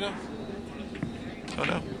on that, do you know? Oh,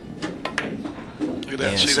 no. Look at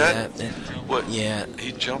that. Yeah, see that? What? Yeah.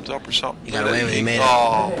 He jumped up or something. He got away with it. He made it.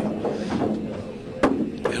 Oh.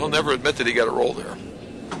 he'll never admit that he got a roll there.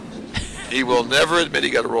 He will never admit he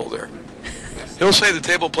got a roll there. He'll say the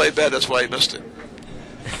table played bad, that's why he missed it.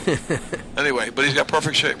 Anyway, but he's got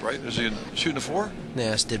perfect shape, right? Is he shooting a 4?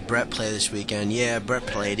 Yes, did Brett play this weekend? Yeah, Brett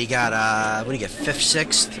played. He got, what did he get, 5th,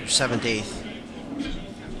 6th, or 7th, 8th?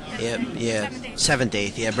 Yep, yeah, 7th,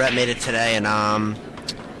 8th. Yeah, Brett made it today, and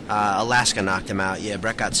Alaska knocked him out. Yeah,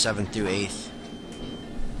 Brett got 7th through 8th.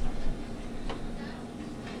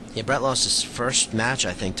 Yeah, Brett lost his first match,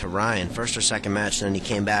 I think, to Ryan. First or second match, and then he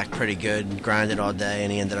came back pretty good, grinded all day,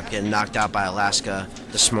 and he ended up getting knocked out by Alaska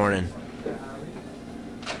this morning.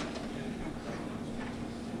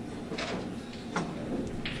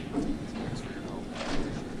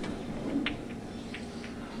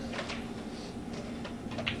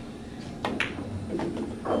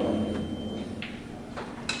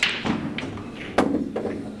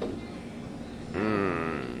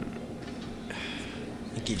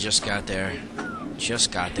 He just got there.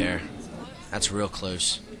 Just got there. That's real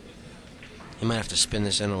close. He might have to spin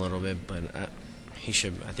this in a little bit, but he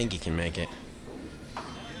should. I think he can make it.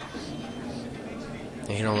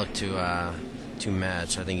 Yeah, he don't look too mad,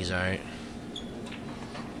 so I think he's all right.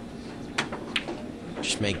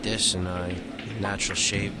 Just make this in natural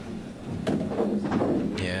shape.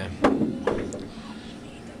 Yeah.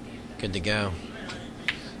 Good to go.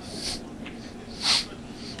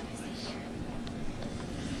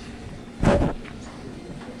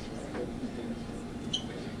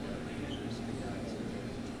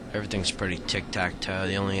 Everything's pretty tic-tac-toe.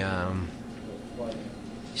 The only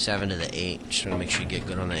 7 to the 8. Just want to make sure you get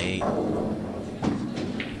good on the 8.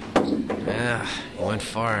 Yeah, he went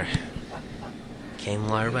far. Came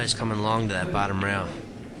long. Everybody's coming long to that bottom rail.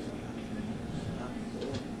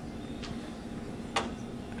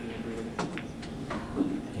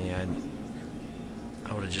 Yeah,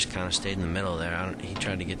 I would have just kind of stayed in the middle there. He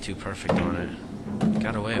tried to get too perfect on it.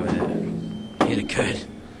 Got away with it. He hit it good.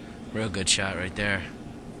 Real good shot right there.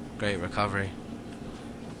 Great recovery.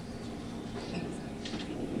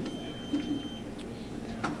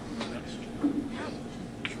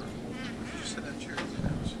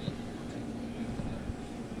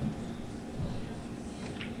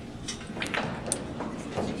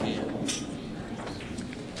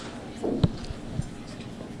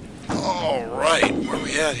 All right, where are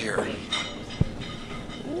we at here?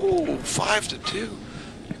 Ooh, 5 to 2.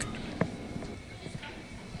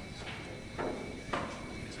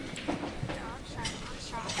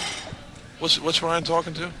 What's Ryan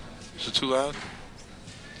talking to? Is it too loud?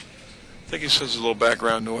 I think he says a little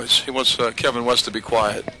background noise. He wants Kevin West to be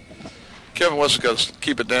quiet. Kevin West has got to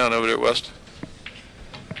keep it down over there, West.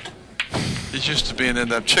 He's used to being in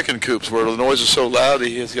them chicken coops where the noise is so loud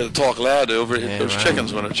he's got to talk loud over those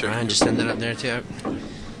chickens when they're chicken. Ryan just ended up there too.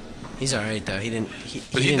 He's all right though. He didn't.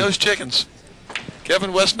 But he knows chickens.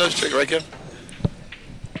 Kevin West knows chicken, right, Kevin?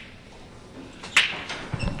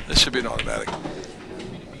 This should be an automatic.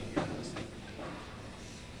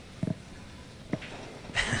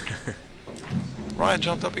 Ryan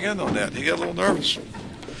jumped up again on that. He got a little nervous,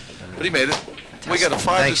 but he made it. We got a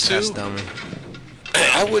 5 to 2.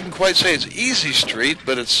 I wouldn't quite say it's easy street,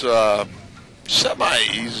 but it's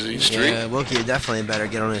semi-easy street. Yeah, Wilkie definitely better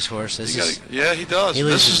get on his horse. Yeah, he does.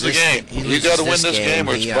 This is the game. You got to win this game,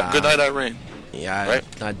 or it's good night, Irene. Yeah,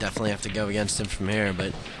 right? I definitely have to go against him from here,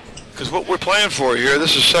 but because what we're playing for here,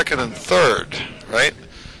 this is second and third, right?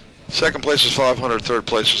 Second place is 500, third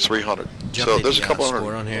place is 300. So there's a couple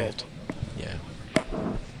hundred on here. Yeah.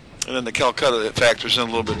 And then the Calcutta factors in a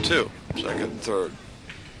little bit too, second and third.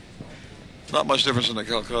 Not much difference in the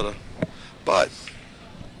Calcutta, but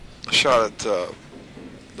a shot at the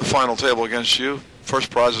final table against you. First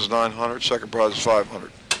prize is 900, second prize is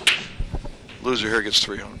 500. Loser here gets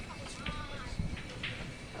 300.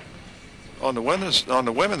 On the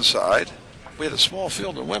women's side, we had a small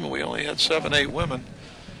field of women. We only had 7, 8 women,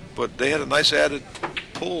 but they had a nice added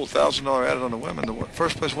pool, $1,000 added on the women. The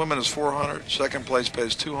first place women is 400, second place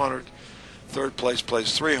pays 200, third place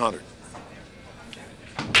pays 300.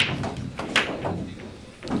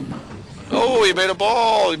 Oh, he made a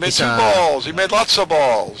ball. He made 2 balls. He made lots of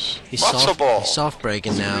balls. Lots of balls. He's soft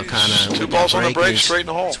breaking now, kind of. 2 balls on the break, straight in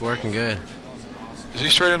the hole. It's working good. Is he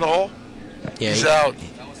straight in the hole? Yeah. He's out.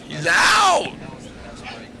 He's out!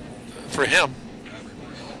 For him.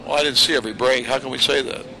 Well, I didn't see every break. How can we say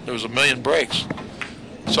that? There was 1 million breaks.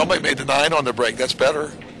 Somebody made the 9 on the break. That's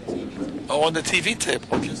better. Oh, on the TV tape.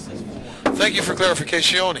 Okay. Thank you for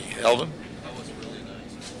clarification, Eldon.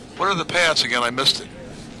 What are the paths again? I missed it.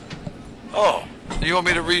 Oh, you want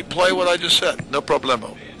me to replay what I just said? No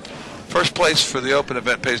problemo. First place for the open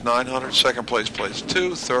event pays $900. Second place pays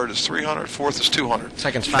 $200. Third is $300. Fourth is $200.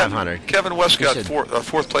 Second's $500. Kevin West got said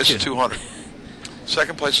fourth place is $200.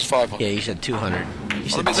 Second place is $500. Yeah, you said 200. You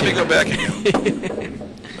said Let me go back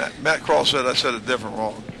again. Matt Kroll said I said it different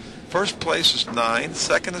wrong. First place is $900.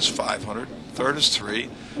 Second is $500. Third is $300.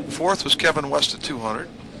 Fourth was Kevin West at $200.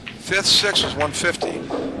 Fifth, sixth was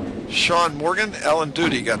 $150. Sean Morgan, Ellen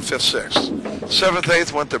Duty got fifth, sixth. Seventh,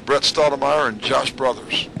 eighth went to Brett Stoudemire and Josh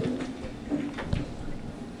Brothers.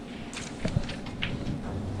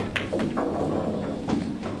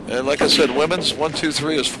 And like I said, women's 1, 2,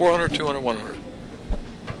 3 is 400, 200, 100.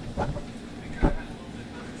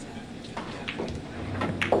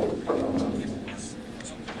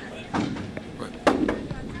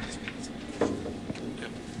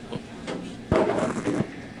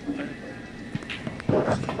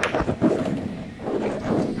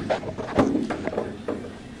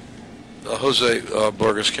 Jose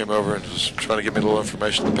Burgess came over and was trying to give me a little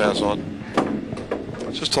information to pass on.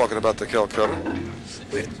 Just talking about the Calcutta.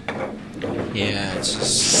 Yeah, it's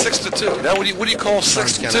just 6-2. Now, what do you call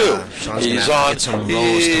 6-2? Sean's He's gonna on. get some rolls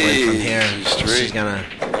to win from here.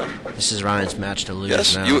 Street. This is Ryan's match to lose.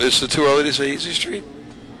 Yes, now. is it too early to say easy street?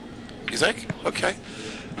 You think? Okay.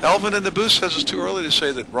 Alvin in the booth says it's too early to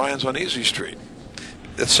say that Ryan's on easy street.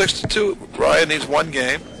 At 6-2, Ryan needs one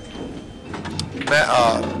game.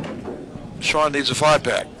 Sean needs a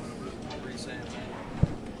 5-pack.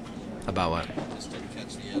 About what?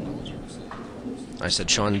 I said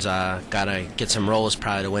Sean's got to get some rolls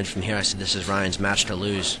probably to win from here. I said this is Ryan's match to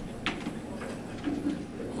lose.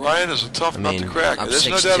 Ryan is a tough nut to crack. Up There's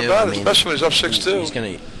no 6-2, doubt about it, I mean, especially when he's up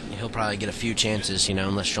 6-2. He'll probably get a few chances,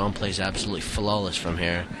 unless Sean plays absolutely flawless from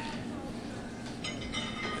here.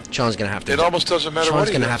 Sean's gonna have to. It almost doesn't matter what he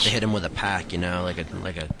Sean's gonna does. have to hit him with a pack, like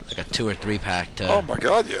a 2 or 3 pack to. Oh my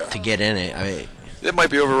God, yeah. To get in it. I mean, it might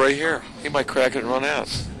be over right here. He might crack it and run out.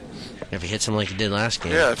 If he hits him like he did last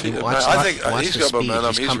game. Yeah, if he, watch I think watch he's the got speed.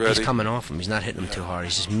 momentum. He's ready. He's coming off him. He's not hitting him too hard.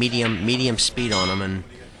 He's just medium speed on him, and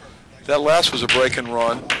that last was a break and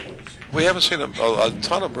run. We haven't seen a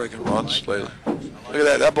ton of break and runs lately. Look at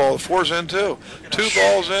that. That ball, 4's in too. 2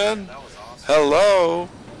 balls in. Hello.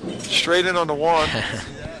 Straight in on the 1.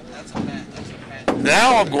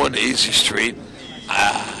 Now I'm going to Easy Street.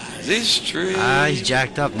 Easy Street. He's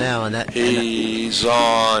jacked up now, and that. He's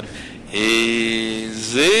on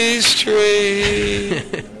Easy Street.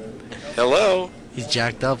 Hello. He's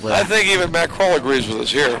jacked up with. I think even Matt Kroll agrees with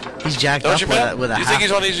us here. He's jacked Don't up you, Matt? with a You half. think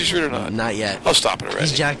he's on Easy Street or not? Not yet. I'll stop it already.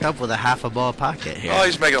 He's jacked up with a half a ball pocket here. Oh,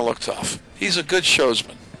 he's making it look tough. He's a good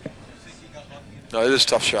showsman. No, it is a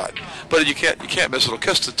tough shot, but you can't miss it. It'll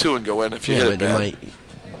kiss the 2 and go in if you hit it bad.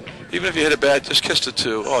 Even if you hit it bad, just kiss the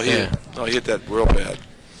 2. Oh, he hit that real bad.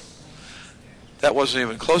 That wasn't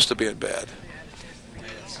even close to being bad.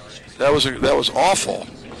 That was awful.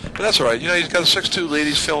 But that's all right. He's got a 6-2 lead.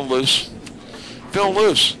 He's feeling loose.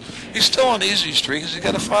 He's still on easy streak because he's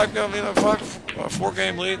got a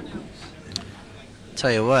 4-game lead.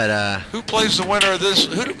 Tell you what. Who plays the winner of this?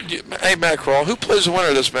 Hey, Matt Kroll, who plays the winner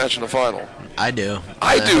of this match in the final? I do.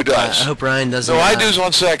 I hope Ryan doesn't. No, I do's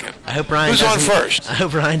on second. I hope Ryan. Who's on first? I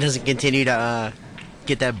hope Ryan doesn't continue to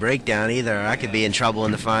get that breakdown either. I could be in trouble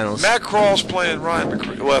in the finals. Matt Kroll's playing Ryan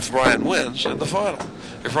McCreesh. Well, if Ryan wins in the final.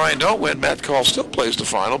 If Ryan don't win, Matt Kroll still plays the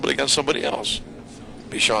final, but against somebody else.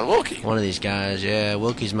 Be Shaun Wilkie. One of these guys, yeah.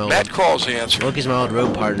 Wilkie's my Matt Kroll's the answer. Wilkie's my old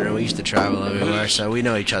road partner. We used to travel everywhere, so we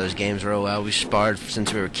know each other's games real well. We sparred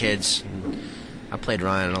since we were kids. I played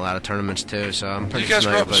Ryan in a lot of tournaments too, so I'm pretty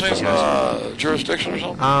familiar with these guys. You guys grew up in the same jurisdiction or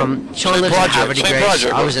something? Sean lives in Havre de Grace.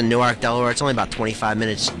 Project, I was in Newark, Delaware. It's only about 25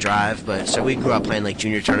 minutes drive, but so we grew up playing like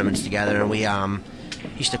junior tournaments together, and we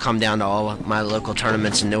used to come down to all my local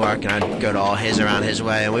tournaments in Newark, and I'd go to all his around his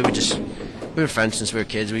way, and we were friends since we were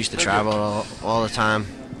kids. We used to travel all the time.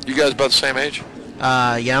 You guys about the same age?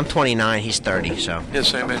 Yeah, I'm 29. He's 30, so. Yeah,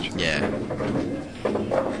 same age. Yeah.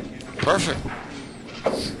 Perfect.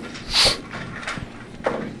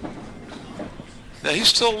 Now, he's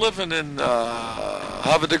still living in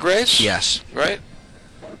Havre de Grace? Yes. Right?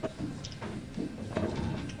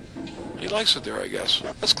 He likes it there, I guess.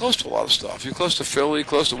 That's close to a lot of stuff. You're close to Philly,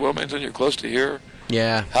 close to Wilmington, you're close to here.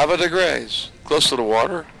 Yeah. Havre de Grace, close to the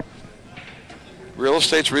water. Real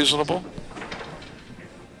estate's reasonable.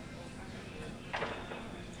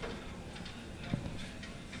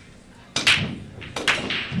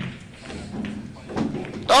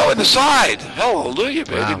 Oh, in the side. Hallelujah,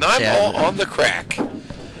 baby. Wow. 9 ball on the crack.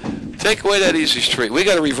 Take away that easy street. We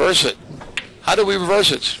got to reverse it. How do we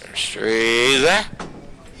reverse it? Straight there.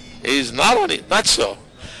 He's not on it. Not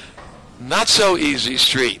so easy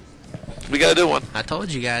street. We got to do one. I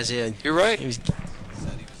told you guys, yeah. You're right.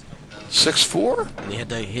 6-4? And he had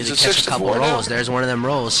to Is it catch a couple 6-4 now? rolls. There's one of them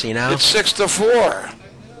rolls, you know? It's 6-4.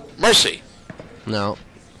 Mercy. No.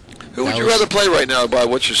 Who would That you was- rather play right now by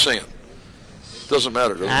what you're seeing? Doesn't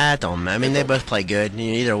matter, does it? I don't. I mean, they both play good.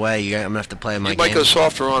 Either way, I'm gonna have to play my You game. might go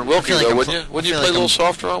softer on Wilkie, feel like though, I'm wouldn't pl- you? I Wouldn't you feel play like a little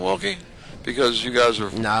I'm- softer on Wilkie? Because you guys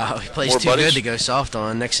are No, he plays more too buddies? good to go soft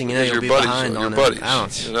on. Next thing you know, because you'll you're be buddies. behind You're on buddies, him. I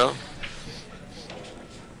don't. you know?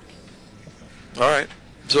 All right.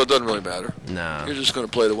 So it doesn't really matter. No. You're just going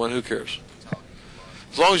to play the one. Who cares?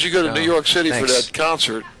 As long as you go to No. New York City for Thanks. that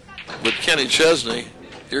concert with Kenny Chesney,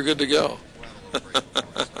 you're good to go.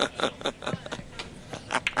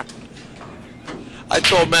 I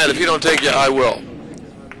told Matt, if you don't take it, I will.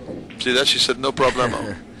 See that? She said, no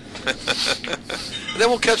problemo. And then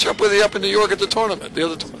we'll catch up with you up in New York at the tournament. The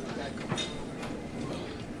other tournament.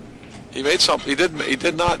 He made something. He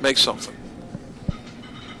did not make something.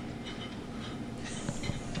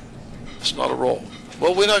 It's not a roll.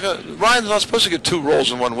 Well, we're not going. Ryan's not supposed to get 2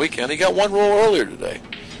 rolls in one weekend. He got 1 roll earlier today.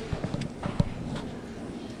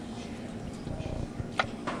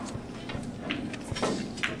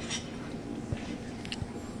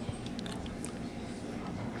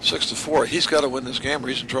 Six to 4. He's got to win this game or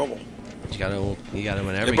he's in trouble. You gotta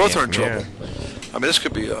win every They both game are in from trouble. here. I mean, this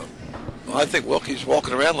could be a. I think Wilkie's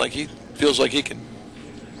walking around like he feels like he can.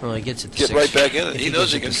 Well, he gets it to Get 6, right back in it. if He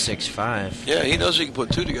knows gets he it to can- 6-5. Yeah, he knows he can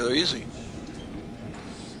put 2 together easy.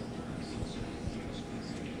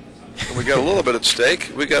 And we got a little bit at stake.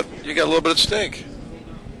 You got a little bit at stake.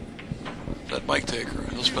 Let Mike take her.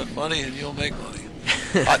 He'll spend money and you'll make money.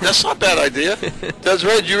 That's not a bad idea. That's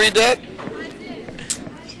right. Did you read that?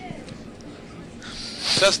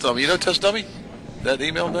 Test Dummy. You know Test Dummy? That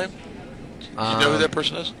email name? You know who that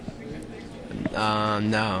person is?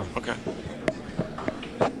 No. Okay.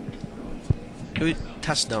 Who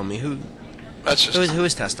test dummy? Who That's just.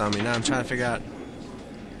 is test dummy? Now I'm trying to figure out.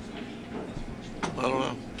 I don't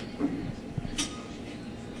know.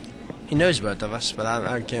 He knows both of us, but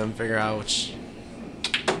I can't figure out which.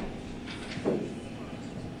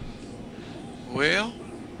 Well.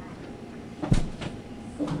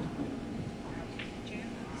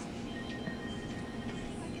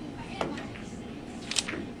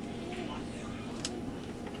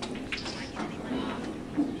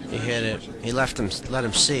 He hit it. He let him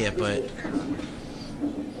see it, but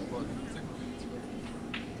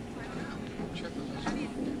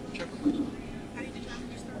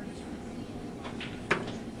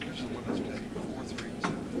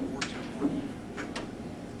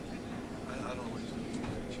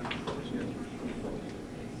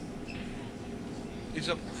He's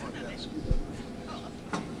up at the front desk.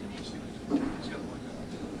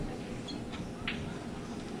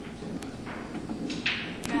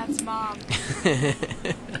 That's Mom.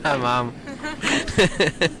 hi, Mom.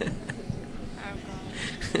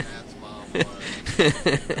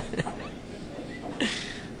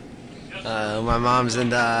 My mom's in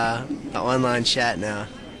the online chat now.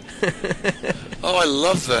 Oh, I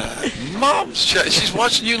love that. Mom's chat. She's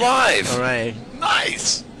watching you live. All right,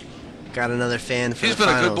 Nice. got another fan for He's the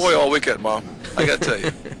been finals. a good boy all weekend, Mom. I got to tell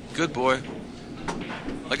you. Good boy.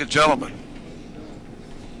 Like a gentleman.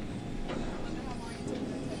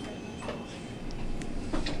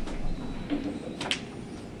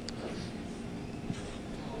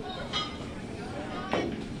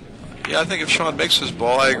 Yeah, I think if Shaun makes his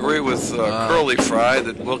ball, I agree with Curly Fry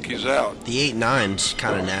that Wilkie's out. The 8-9's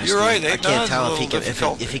kind of nasty. You're right, I 8-9's can't tell a if he little can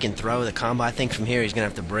difficult. if he can throw the combo. I think from here he's gonna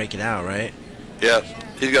have to break it out, right? Yeah,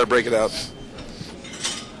 he's got to break it out.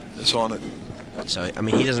 It's on it. So I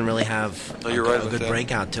mean, he doesn't really have No, you're right a about good that.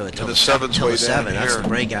 breakout to it till And the the seven's till way the 7. down That's here. the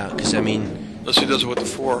breakout. Because I mean, Unless he does it with the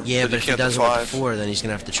 4. yeah, but if he can't does it the with 5. the 4, then he's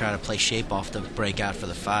gonna have to try to play shape off the breakout for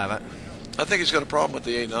the 5. I think he's got a problem with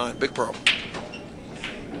the 8-9. Big problem.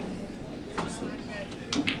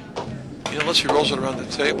 Unless he rolls it around the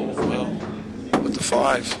table, well, with the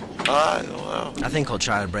 5, I don't know. I think he'll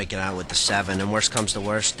try to break it out with the 7. And worst comes to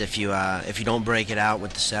worst, if you don't break it out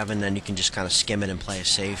with the 7, then you can just kind of skim it and play it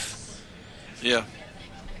safe. Yeah.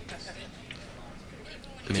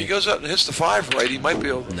 If he goes out and hits the 5 right, he might be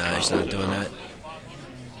able. No, he's not doing that.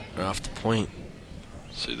 We're off the point.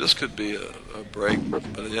 See, this could be a break, but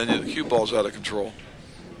then the cue ball's out of control.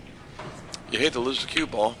 You hate to lose the cue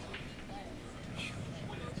ball.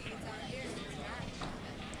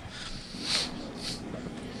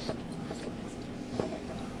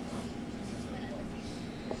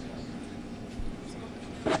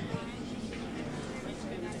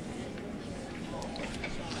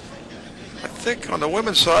 I think on the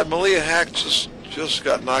women's side, Malia Hack just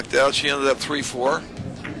got knocked out. She ended up 3-4.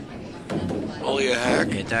 Malia Hack.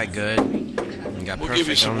 Hit that good. And got We'll perfect give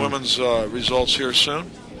you some on- women's results here soon.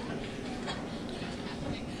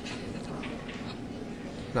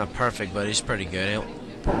 Not perfect, but he's pretty good. I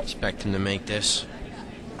don't expect him to make this.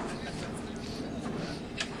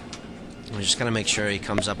 We're just gonna make sure he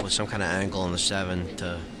comes up with some kind of angle on the 7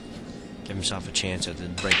 to give himself a chance at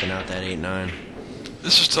breaking out that 8-9.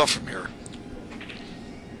 This is tough from here.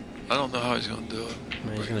 I don't know how he's going to do it.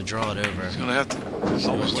 Man, he's gonna draw it over. He's going to have to. It's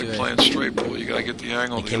almost like playing straight pool. You got to get the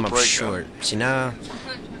angle He to came get a up break short. out. See now,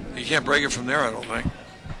 He can't break it from there, I don't think.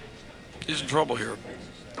 He's in trouble here.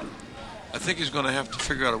 I think he's going to have to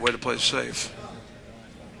figure out a way to play safe.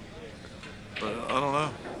 But I don't know.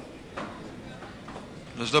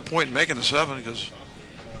 There's no point in making the 7 because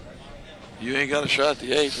you ain't got a shot at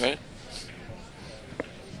the 8, right?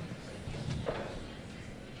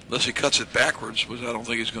 Unless he cuts it backwards, which I don't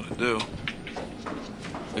think he's going to do.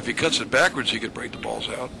 If he cuts it backwards, he could break the balls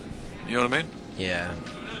out. You know what I mean? yeah.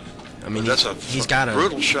 I mean, That's he's got a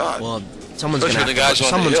brutal shot. Well, someone's Especially gonna when the guy's on the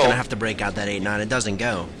someone's hill. gonna have to break out that 8-9. It doesn't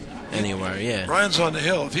go anywhere. Yeah. Ryan's on the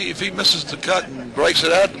hill. If he misses the cut and breaks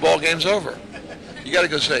it out, the ball game's over. You got to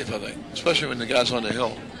go safe, I think, especially when the guy's on the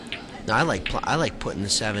hill. No, I like putting the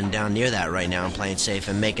 7 down near that right now and playing safe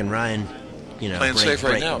and making Ryan, Playing safe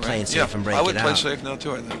right now, right? playing safe and break I would it play out. safe now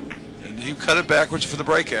too, I think. And he cut it backwards for the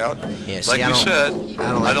breakout. Yeah, see, like I you don't- said,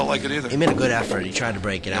 I don't like it either. He made a good effort. He tried to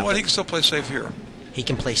break it You know out. what? He can still play safe here, He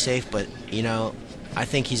can play safe, but I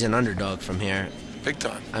think he's an underdog from here. big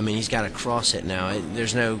time. I mean, he's got to cross it now.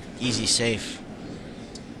 There's no easy safe.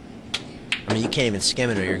 I mean, you can't even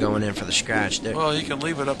skim it or you're going in for the scratch. Well, he can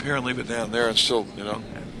leave it up here and leave it down there and still,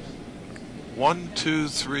 1, 2,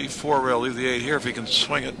 3, 4 rail. Leave the 8 here if he can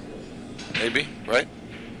swing it. Maybe, right?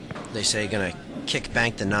 They say gonna kick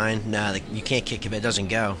bank the 9. No, you can't kick it. It doesn't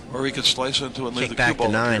go. Or he could slice into it and leave Kick the cue back the ball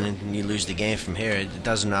up 9 here. and you lose the game from here. It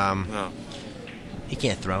doesn't. No, He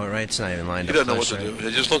can't throw it right. It's not even lined he up. doesn't know what to close, do. right?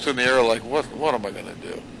 He just looked in the air like, what am I going to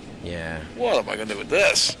do? Yeah. What am I going to do with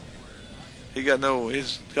this? He's got nothing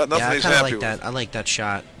Yeah, I he's kind of happy like with. that. I like that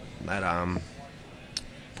shot that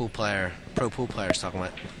pro pool player is talking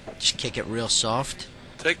about. Just kick it real soft.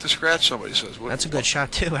 Take the scratch, somebody says. That's a good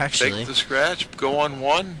shot too, actually. Take the scratch, go on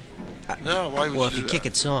 1. No, why would Well, you if do you that? kick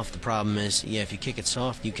it soft, the problem is, if you kick it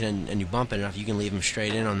soft, you can and you bump it enough, you can leave him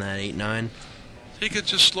straight in on that 8-9. He could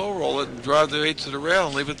just slow roll it and drive the 8 to the rail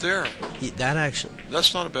and leave it there. That actually,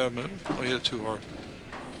 That's not a bad move. Oh, he hit it too hard.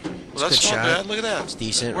 Well, it's a that's good not shot. bad. Look at that. It's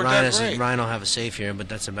decent. Worked out Ryan great. will have a save here, but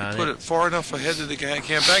that's about Put it. it far enough ahead that he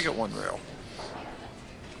can't bank it 1 rail.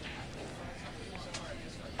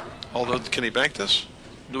 Although, can he bank this?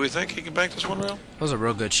 Do we think he can bank this 1 rail? That was a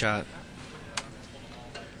real good shot.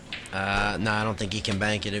 No, I don't think he can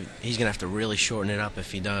bank it. He's gonna have to really shorten it up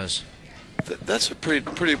if he does. That's a pretty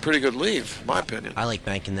good leave, in my opinion. I like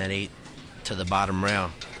banking that 8 to the bottom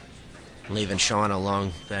rail, leaving Shaun a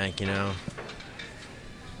long bank.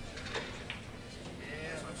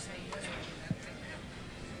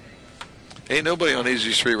 Ain't nobody on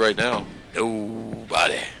easy street right now.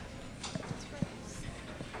 Nobody.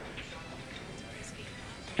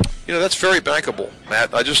 That's very bankable,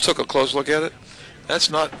 Matt. I just took a close look at it. That's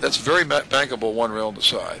very bankable 1 rail on the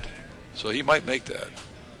side. So he might make that.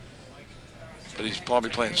 But he's probably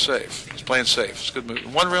playing safe. He's playing safe. It's a good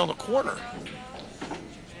move. 1 rail in the corner.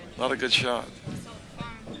 Not a good shot.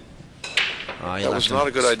 That was not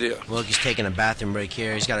a good idea. Wilkie's taking a bathroom break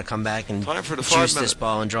here. He's got to come back and Time for the juice 5 this minute.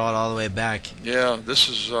 ball and draw it all the way back. Yeah, this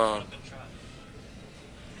is.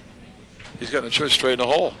 He's got no choice straight in the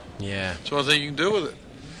hole. Yeah. It's the only thing you can do with it.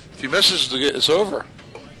 If he misses, it's over.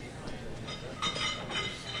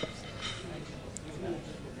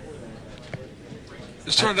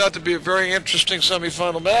 This turned out to be a very interesting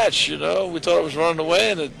semifinal match. We thought it was running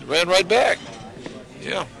away, and it ran right back.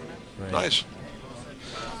 Yeah, Right. nice.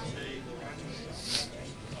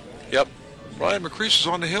 Yep. Ryan McCreesh is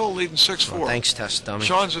on the hill, leading 6-4. Well, thanks, test dummy.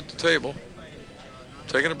 Shaun's at the table,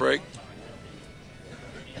 taking a break.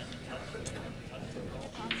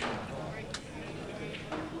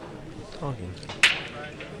 Talking.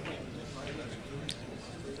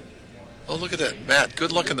 Oh, look at that, Matt.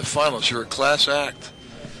 Good luck in the finals. You're a class act.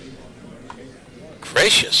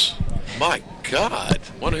 Gracious. My God.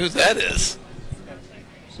 Wonder who that is.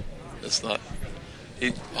 It's not.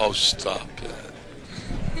 Oh, stop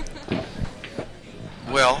it.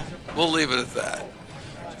 Well, we'll leave it at that.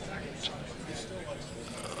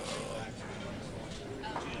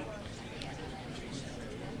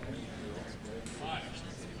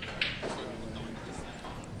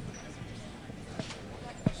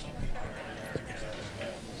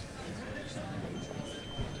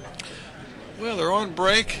 Well, they're on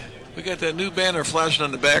break. We got that new banner flashing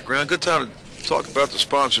in the background. Good time to talk about the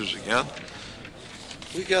sponsors again.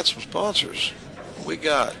 We got some sponsors. We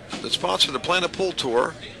got the sponsor of the Planet Pool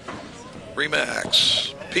Tour,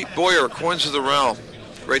 Remax. Pete Boyer, Coins of the Realm,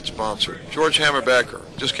 great sponsor. George Hammerbacker,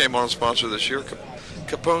 just came on a sponsor this year.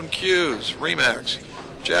 Capone Q's, Remax,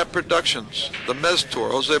 Jab Productions, The Mez Tour,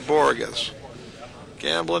 Jose Borges,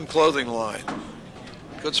 Gamblin' Clothing Line.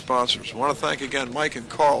 Good sponsors. I want to thank again Mike and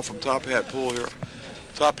Carl from Top Hat Pool here.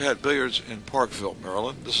 Top Hat Billiards in Parkville,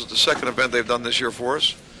 Maryland. This is the second event they've done this year for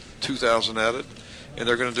us, 2,000 added, and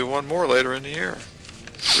they're going to do one more later in the year.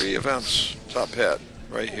 3 events, Top Hat,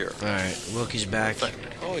 right here. All right, Wilkie's back.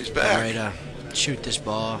 Oh, he's back. All right, shoot this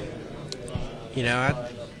ball. You know,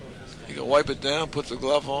 You can wipe it down, put the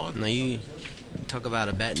glove on. no, you talk about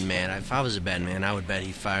a betting man. If I was a betting man, I would bet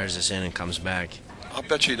he fires this in and comes back. I'll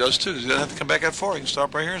bet you he does too. He doesn't have to come back that far. He can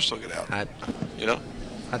stop right here and still get out. You know?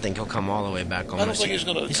 I think he'll come all the way back. Almost. I don't think he's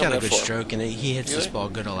going to He's come got a that good far. stroke, and he hits this ball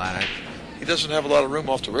good a lot. He doesn't have a lot of room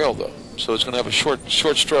off the rail, though. So he's going to have a short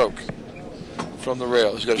stroke from the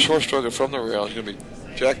rail. He's got a short stroke from the rail. He's going to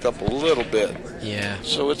be jacked up a little bit. Yeah.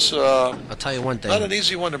 So it's I'll tell you one thing. not an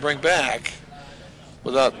easy one to bring back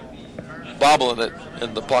without bobbling it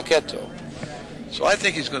in the pocketto. So I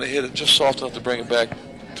think he's going to hit it just soft enough to bring it back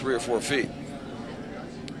 3 or 4 feet.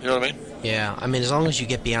 You know what I mean? Yeah, I mean, as long as you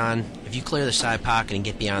get beyond, if you clear the side pocket and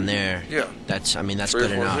get beyond there, Yeah. that's 3 or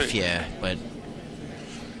good 4 enough. feet. Yeah, but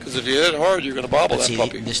Because if you hit it hard, you're going to bobble that see,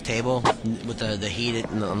 puppy. this table with the heat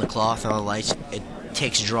on the cloth and all the lights, it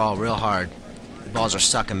takes draw real hard. The balls are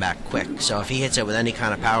sucking back quick. So if he hits it with any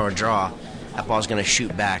kind of power or draw, that ball's going to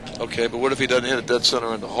shoot back. Okay, but what if he doesn't hit it dead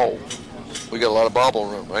center in the hole? We got a lot of bobble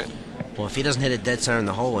room, right? Well, if he doesn't hit it dead center in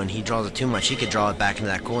the hole and he draws it too much, he could draw it back into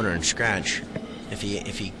that corner and scratch. If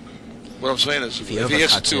he What I'm saying is, if he hits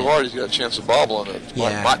it overcuts too it. hard, he's got a chance of bobbling it.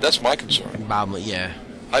 Yeah. That's my concern. bob, yeah,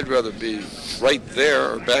 I'd rather be right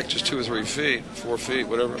there or back just 2 or 3 feet, 4 feet,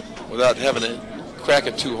 whatever, without having to crack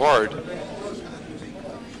it too hard.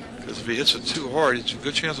 Because if he hits it too hard, it's a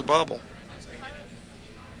good chance of bobble.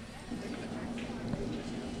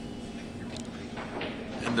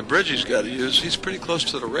 And the bridge he's got to use, he's pretty close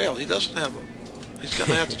to the rail. He doesn't have a, he's going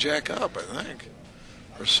to have to jack up, I think.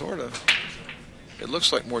 Or sort of. It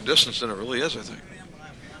looks like more distance than it really is, I think.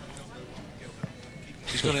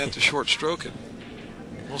 He's going to have to short stroke it.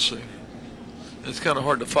 We'll see. It's kind of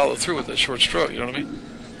hard to follow through with that short stroke, you know what I mean?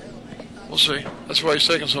 We'll see. That's why he's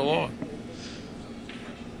taking so long.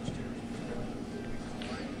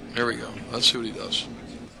 Here we go. Let's see what he does.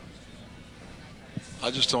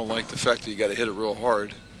 I just don't like the fact that you got to hit it real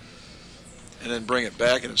hard and then bring it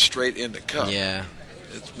back and it's straight in the cup. yeah.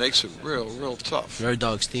 It makes it real tough. Road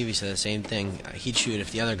Dog Stevie said the same thing. He'd shoot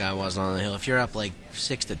if the other guy wasn't on the hill. If you're up like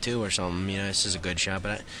 6-2 or something, you know, this is a good shot.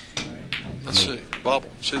 But Let's see. Bobble.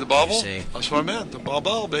 See the bobble? See. That's what I meant. The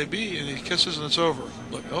bobble, baby. And he kisses and it's over.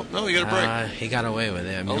 Look. Oh, no, you got a break. he got away with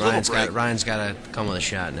it. I mean, little Ryan's break. got to come with a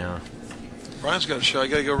shot now. Ryan's got a shot. You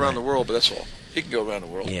got to go around the world, but that's all. He can go around the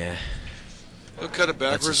world. Yeah, He'll cut it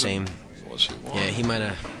backwards. that's the same. What's he want? Yeah, he might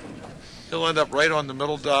have. He'll end up right on the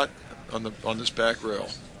middle dot on this back rail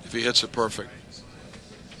if he hits it perfect.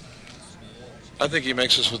 I think he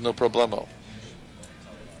makes this with no problemo.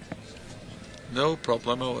 No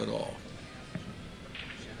problemo at all.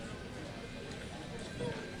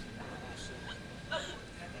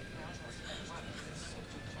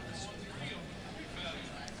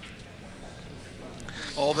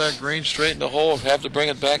 All that green straight in the hole, have to bring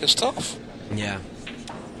it back is tough. Yeah.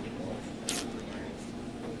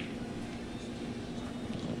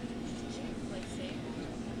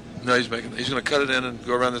 No, he's going to cut it in and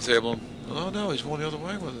go around the table. Oh no, he's going the other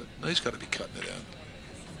way with it. No, he's got to be cutting it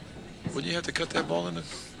in. Wouldn't you have to cut that ball in the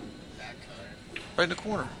right in the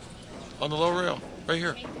corner, on the low rail, right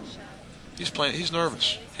here? He's playing. He's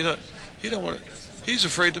nervous. He don't want it. He's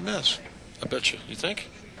afraid to miss. I bet you. You think?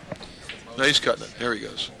 No, he's cutting it. There he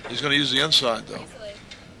goes. He's going to use the inside though.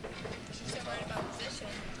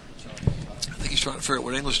 I think he's trying to figure out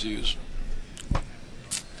what English to use.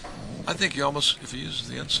 I think you almost, if you use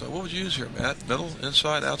the inside, what would you use here, Matt? Middle,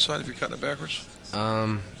 inside, outside? If you're cutting it backwards, you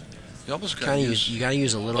almost got to use. You got to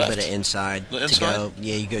use a little left. bit of inside, The to inside? go.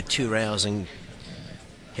 Yeah, you go 2 rails and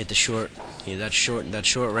hit the short. Yeah, that short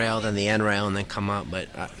rail, then the end rail, and then come up. But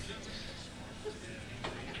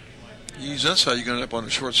You use inside, you're going to end up on the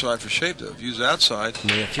short side for shape, though. If you use outside, I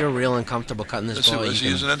mean, if you're real uncomfortable cutting this let's see, ball, is he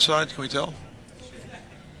you using can, inside? Can we tell?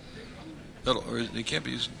 Or he can't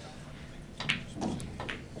be using.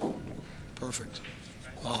 Perfect.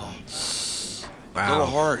 Oh, wow. little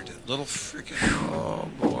hard, little freaking. Oh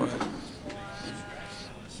boy.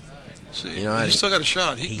 See, You know, he's still got a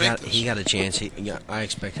shot. He can make this. he got a chance. I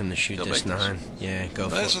expect him to shoot He'll this make this. 9. Yeah, go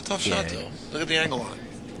for it. That's a tough shot, though. Look at the angle on it.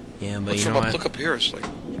 Yeah, but Look you from know up, what? look up here. It's like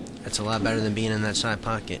That's a lot better than being in that side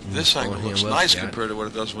pocket. and this angle pulling looks him nice Wilkie out. compared to what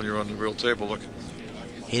it does when you're on the real table looking.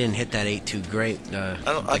 He didn't hit that 8-2 great,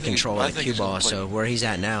 the control of the cue ball, so where he's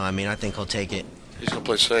at now, I mean, I think he'll take it. He's going to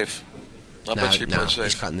play safe. I bet you he plays safe.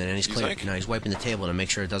 He's cutting it in. He's clear. No, he's wiping the table to make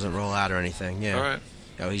sure it doesn't roll out or anything. Yeah. All right.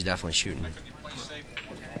 Oh, he's definitely shooting.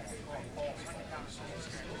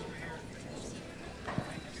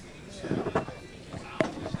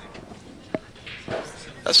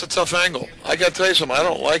 That's a tough angle. I got to tell you something. I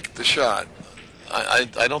don't like the shot.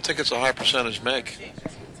 I don't think it's a high percentage make.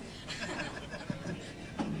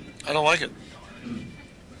 I don't like it.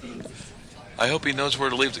 I hope he knows where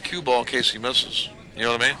to leave the cue ball in case he misses. You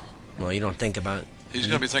know what I mean? Well, you don't think about it. He's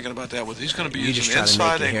going to be thinking about that. He's going to be you using just try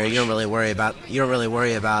inside to make it English. here. You don't really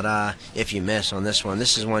worry about if you miss on this one.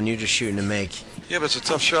 This is one you're just shooting to make. Yeah, but it's a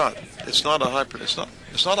tough shot. It's not a high. It's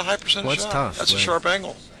not a high percentage well, it's shot. Tough. That's a sharp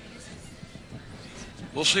angle.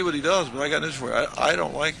 We'll see what he does, but I got news for you. I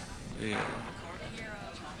don't like. Yeah.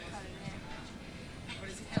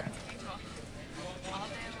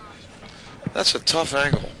 That's a tough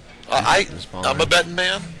angle. I'm a betting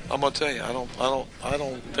man. I'm gonna tell you. I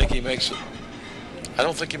don't think he makes it. I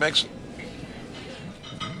don't think he makes it.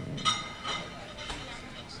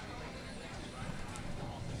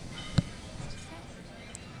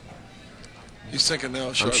 He's thinking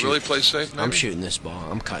now, should I really play safe? Maybe? I'm shooting this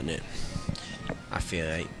ball. I'm cutting it. I feel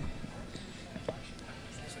like.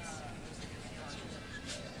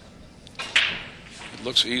 It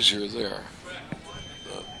looks easier there.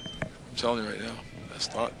 But I'm telling you right now, it's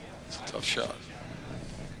a tough shot.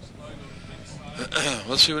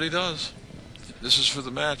 Let's see what he does. This is for the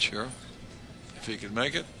match here. If he can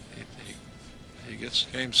make it, he gets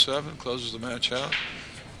game 7, closes the match out.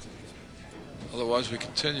 Otherwise, we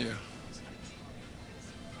continue.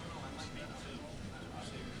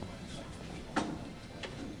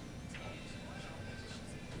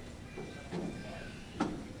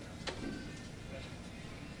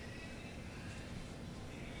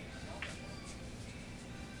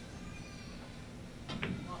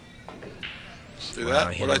 See that?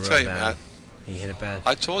 What did I tell you, Matt? He hit it bad.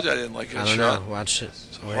 I told you I didn't like his shot. I don't know. Watch it.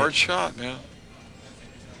 It's a hard shot, man.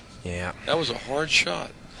 Yeah. That was a hard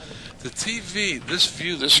shot. The TV, this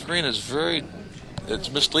view, this screen is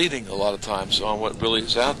it's misleading a lot of times on what really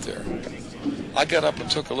is out there. I got up and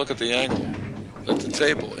took a look at the angle at the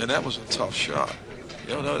table, and that was a tough shot.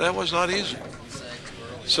 You know, no, that was not easy.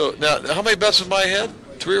 So, now, how many bets in my head?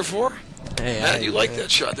 3 or 4? Hey, Matt, you liked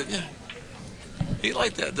that shot, didn't you? He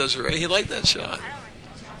liked that, Desiree. He liked that shot.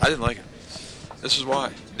 I didn't like it. This is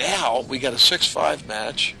why. Now we got a 6-5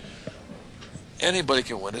 match. Anybody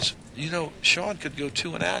can win this. You know, Shaun could go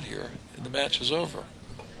 2 and out here, and the match is over.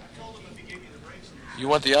 You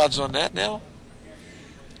want the odds on that now?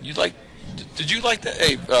 Did you like that?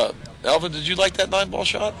 Hey, Alvin, did you like that 9-ball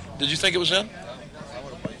shot? Did you think it was in? I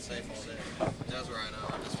would have played safe all day. That's where I know.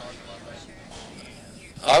 I just talked about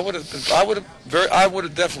that. I would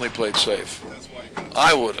have definitely played safe.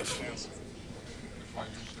 I would have.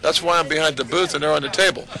 That's why I'm behind the booth and they're on the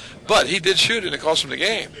table. But he did shoot and it cost him the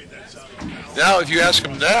game. Now, if you ask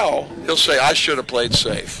him now, he'll say, I should have played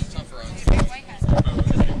safe.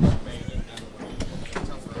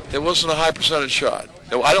 It wasn't a high percentage shot.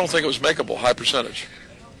 No, I don't think it was makeable, high percentage.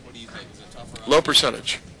 What do you think? Is it tougher Low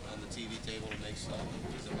percentage. on the TV table to make stuff?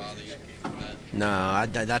 Does it bother you? No,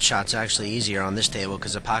 that shot's actually easier on this table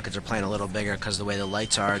because the pockets are playing a little bigger because the way the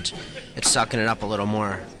lights are, it's sucking it up a little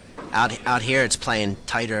more. Out here, it's playing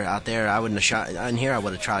tighter. Out there, I wouldn't have shot. In here, I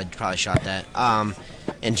would have probably shot that.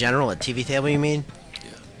 In general, at TV table, you mean?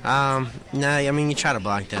 Yeah. No, I mean, you try to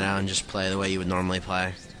block that out and just play the way you would normally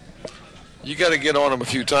play. You got to get on them a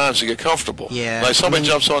few times to get comfortable. Yeah. Like somebody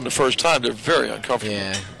jumps on the first time, they're very uncomfortable.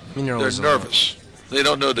 Yeah. I mean, They're nervous. They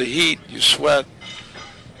don't know the heat. You sweat.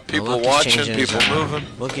 People watching, people moving.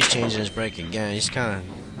 Wilkie's changing his break again. He's kind of...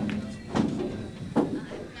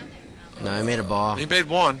 No, he made a ball. He made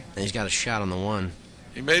one. And he's got a shot on the one.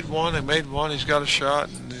 He made one. He's got a shot.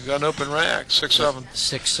 And he's got an open rack. 6-7.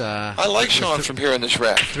 6. I like Shaun from here in this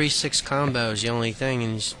rack. 3-6 combo is the only thing,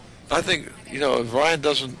 and he's... I think, if Ryan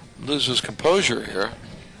doesn't lose his composure here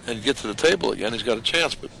and get to the table again, he's got a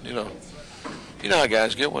chance. But, you know how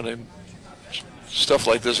guys get when stuff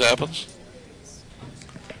like this happens.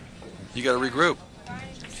 You got to regroup.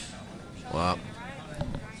 Well,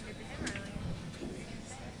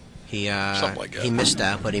 he Something like that. he missed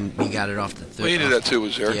that, but he got it off the third. Well, he knew that too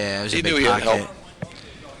was there. Yeah, it was he a big knew he had pocket. help.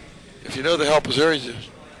 If you know the help is there,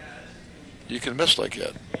 you can miss like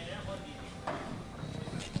that.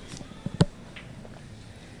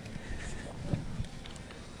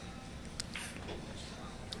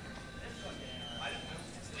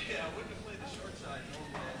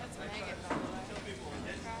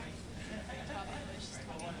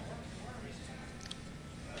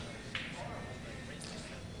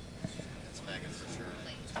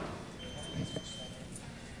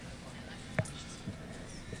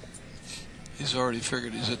 He's already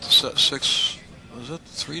figured he's at the set 6. Was that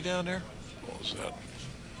the 3 down there? What was that?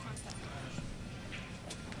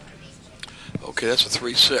 Okay, that's a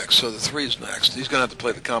 3-6. So the 3's next. He's going to have to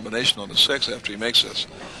play the combination on the 6 after he makes this.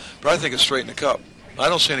 But I think it's straight in the cup. I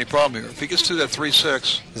don't see any problem here. If he gets to that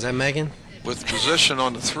 3-6. Is that Megan? With position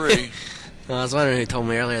on the 3. I was wondering who told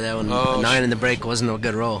me earlier that when 9 in the break wasn't a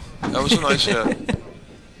good roll. That was a nice hit.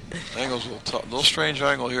 Angle's a little tough. A little strange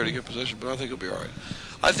angle here to get position, but I think he'll be all right.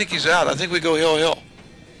 I think he's out. I think we go hill-hill.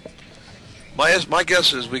 My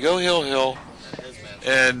guess is we go hill-hill,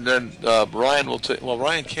 and then Ryan will take. Well,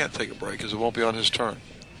 Ryan can't take a break because it won't be on his turn.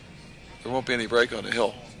 There won't be any break on the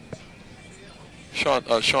hill.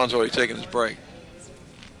 Shaun's already taken his break.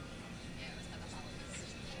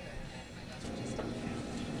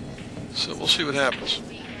 So we'll see what happens.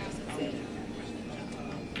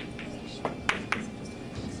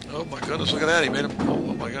 Oh my goodness, look at that. He made him.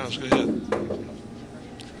 Oh my gosh, good hit.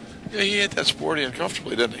 Yeah, he hit that sporty and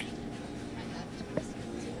comfortably, didn't he?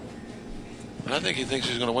 I think he thinks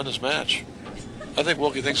he's going to win this match. I think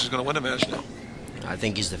Wilkie thinks he's going to win the match now. I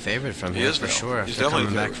think he's the favorite from He here is for now. sure. He's If they're definitely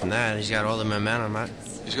coming the back favorite. from that, he's got all the momentum.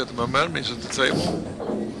 He's got the momentum. He's at the table.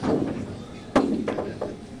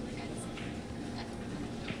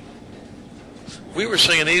 We were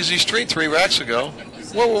singing Easy Street 3 racks ago.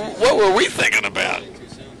 What were we thinking about?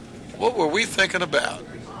 What were we thinking about?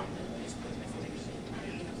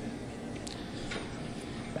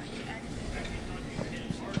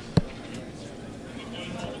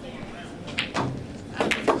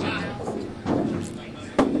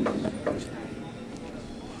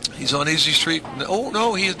 He's on Easy Street. Oh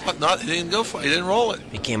no, he didn't go for it. He didn't roll it.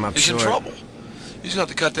 He came up He's short. in trouble. He's got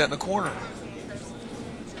to cut that in the corner.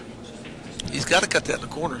 He's got to cut that in the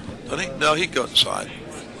corner, doesn't he? No, he'd go inside.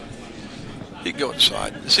 He'd go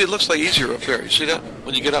inside. See, it looks like easier up there. You see that?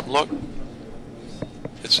 When you get up and look,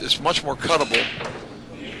 it's much more cuttable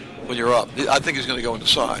when you're up. I think he's going to go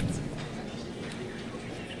inside.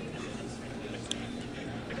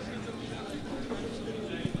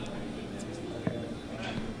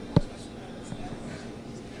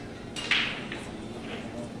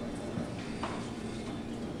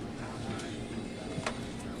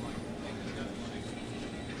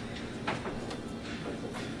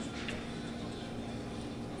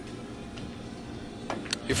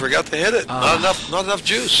 He forgot to hit it. Not enough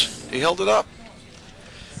juice. He held it up.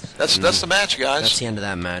 That's the match, guys. That's the end of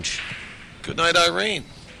that match. Good night, Irene.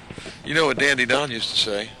 You know what Dandy Don used to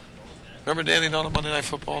say? Remember Dandy Don on Monday Night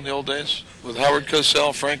Football in the old days? With Howard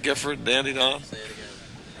Cosell, Frank Gifford, Dandy Don?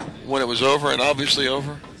 When it was over, and obviously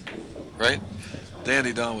over, right?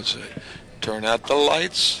 Dandy Don would say, turn out the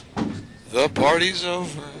lights, the party's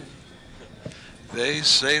over. They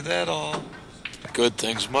say that all good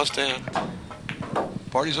things must end.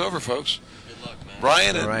 Party's over, folks. Good luck, man.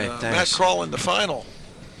 Ryan and Right, Matt thanks. Kroll in the final.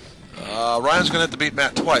 Ryan's going to have to beat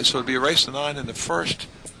Matt twice, so it'll be a race to 9 in the first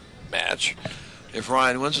match. If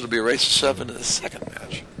Ryan wins, it'll be a race to 7 in the second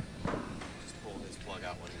match.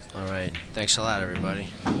 All right. Thanks a lot, everybody.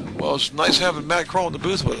 Well, it's nice having Matt Kroll in the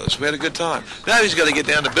booth with us. We had a good time. Now he's got to get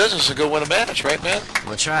down to business and go win a match, right, Matt?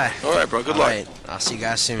 We'll try. All right, bro. Good All luck. right. I'll see you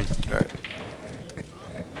guys soon. All right.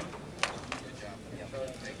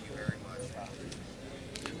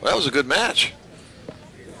 Well, that was a good match.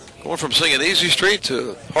 Going from singing Easy Street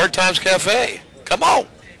to Hard Times Cafe. Come on.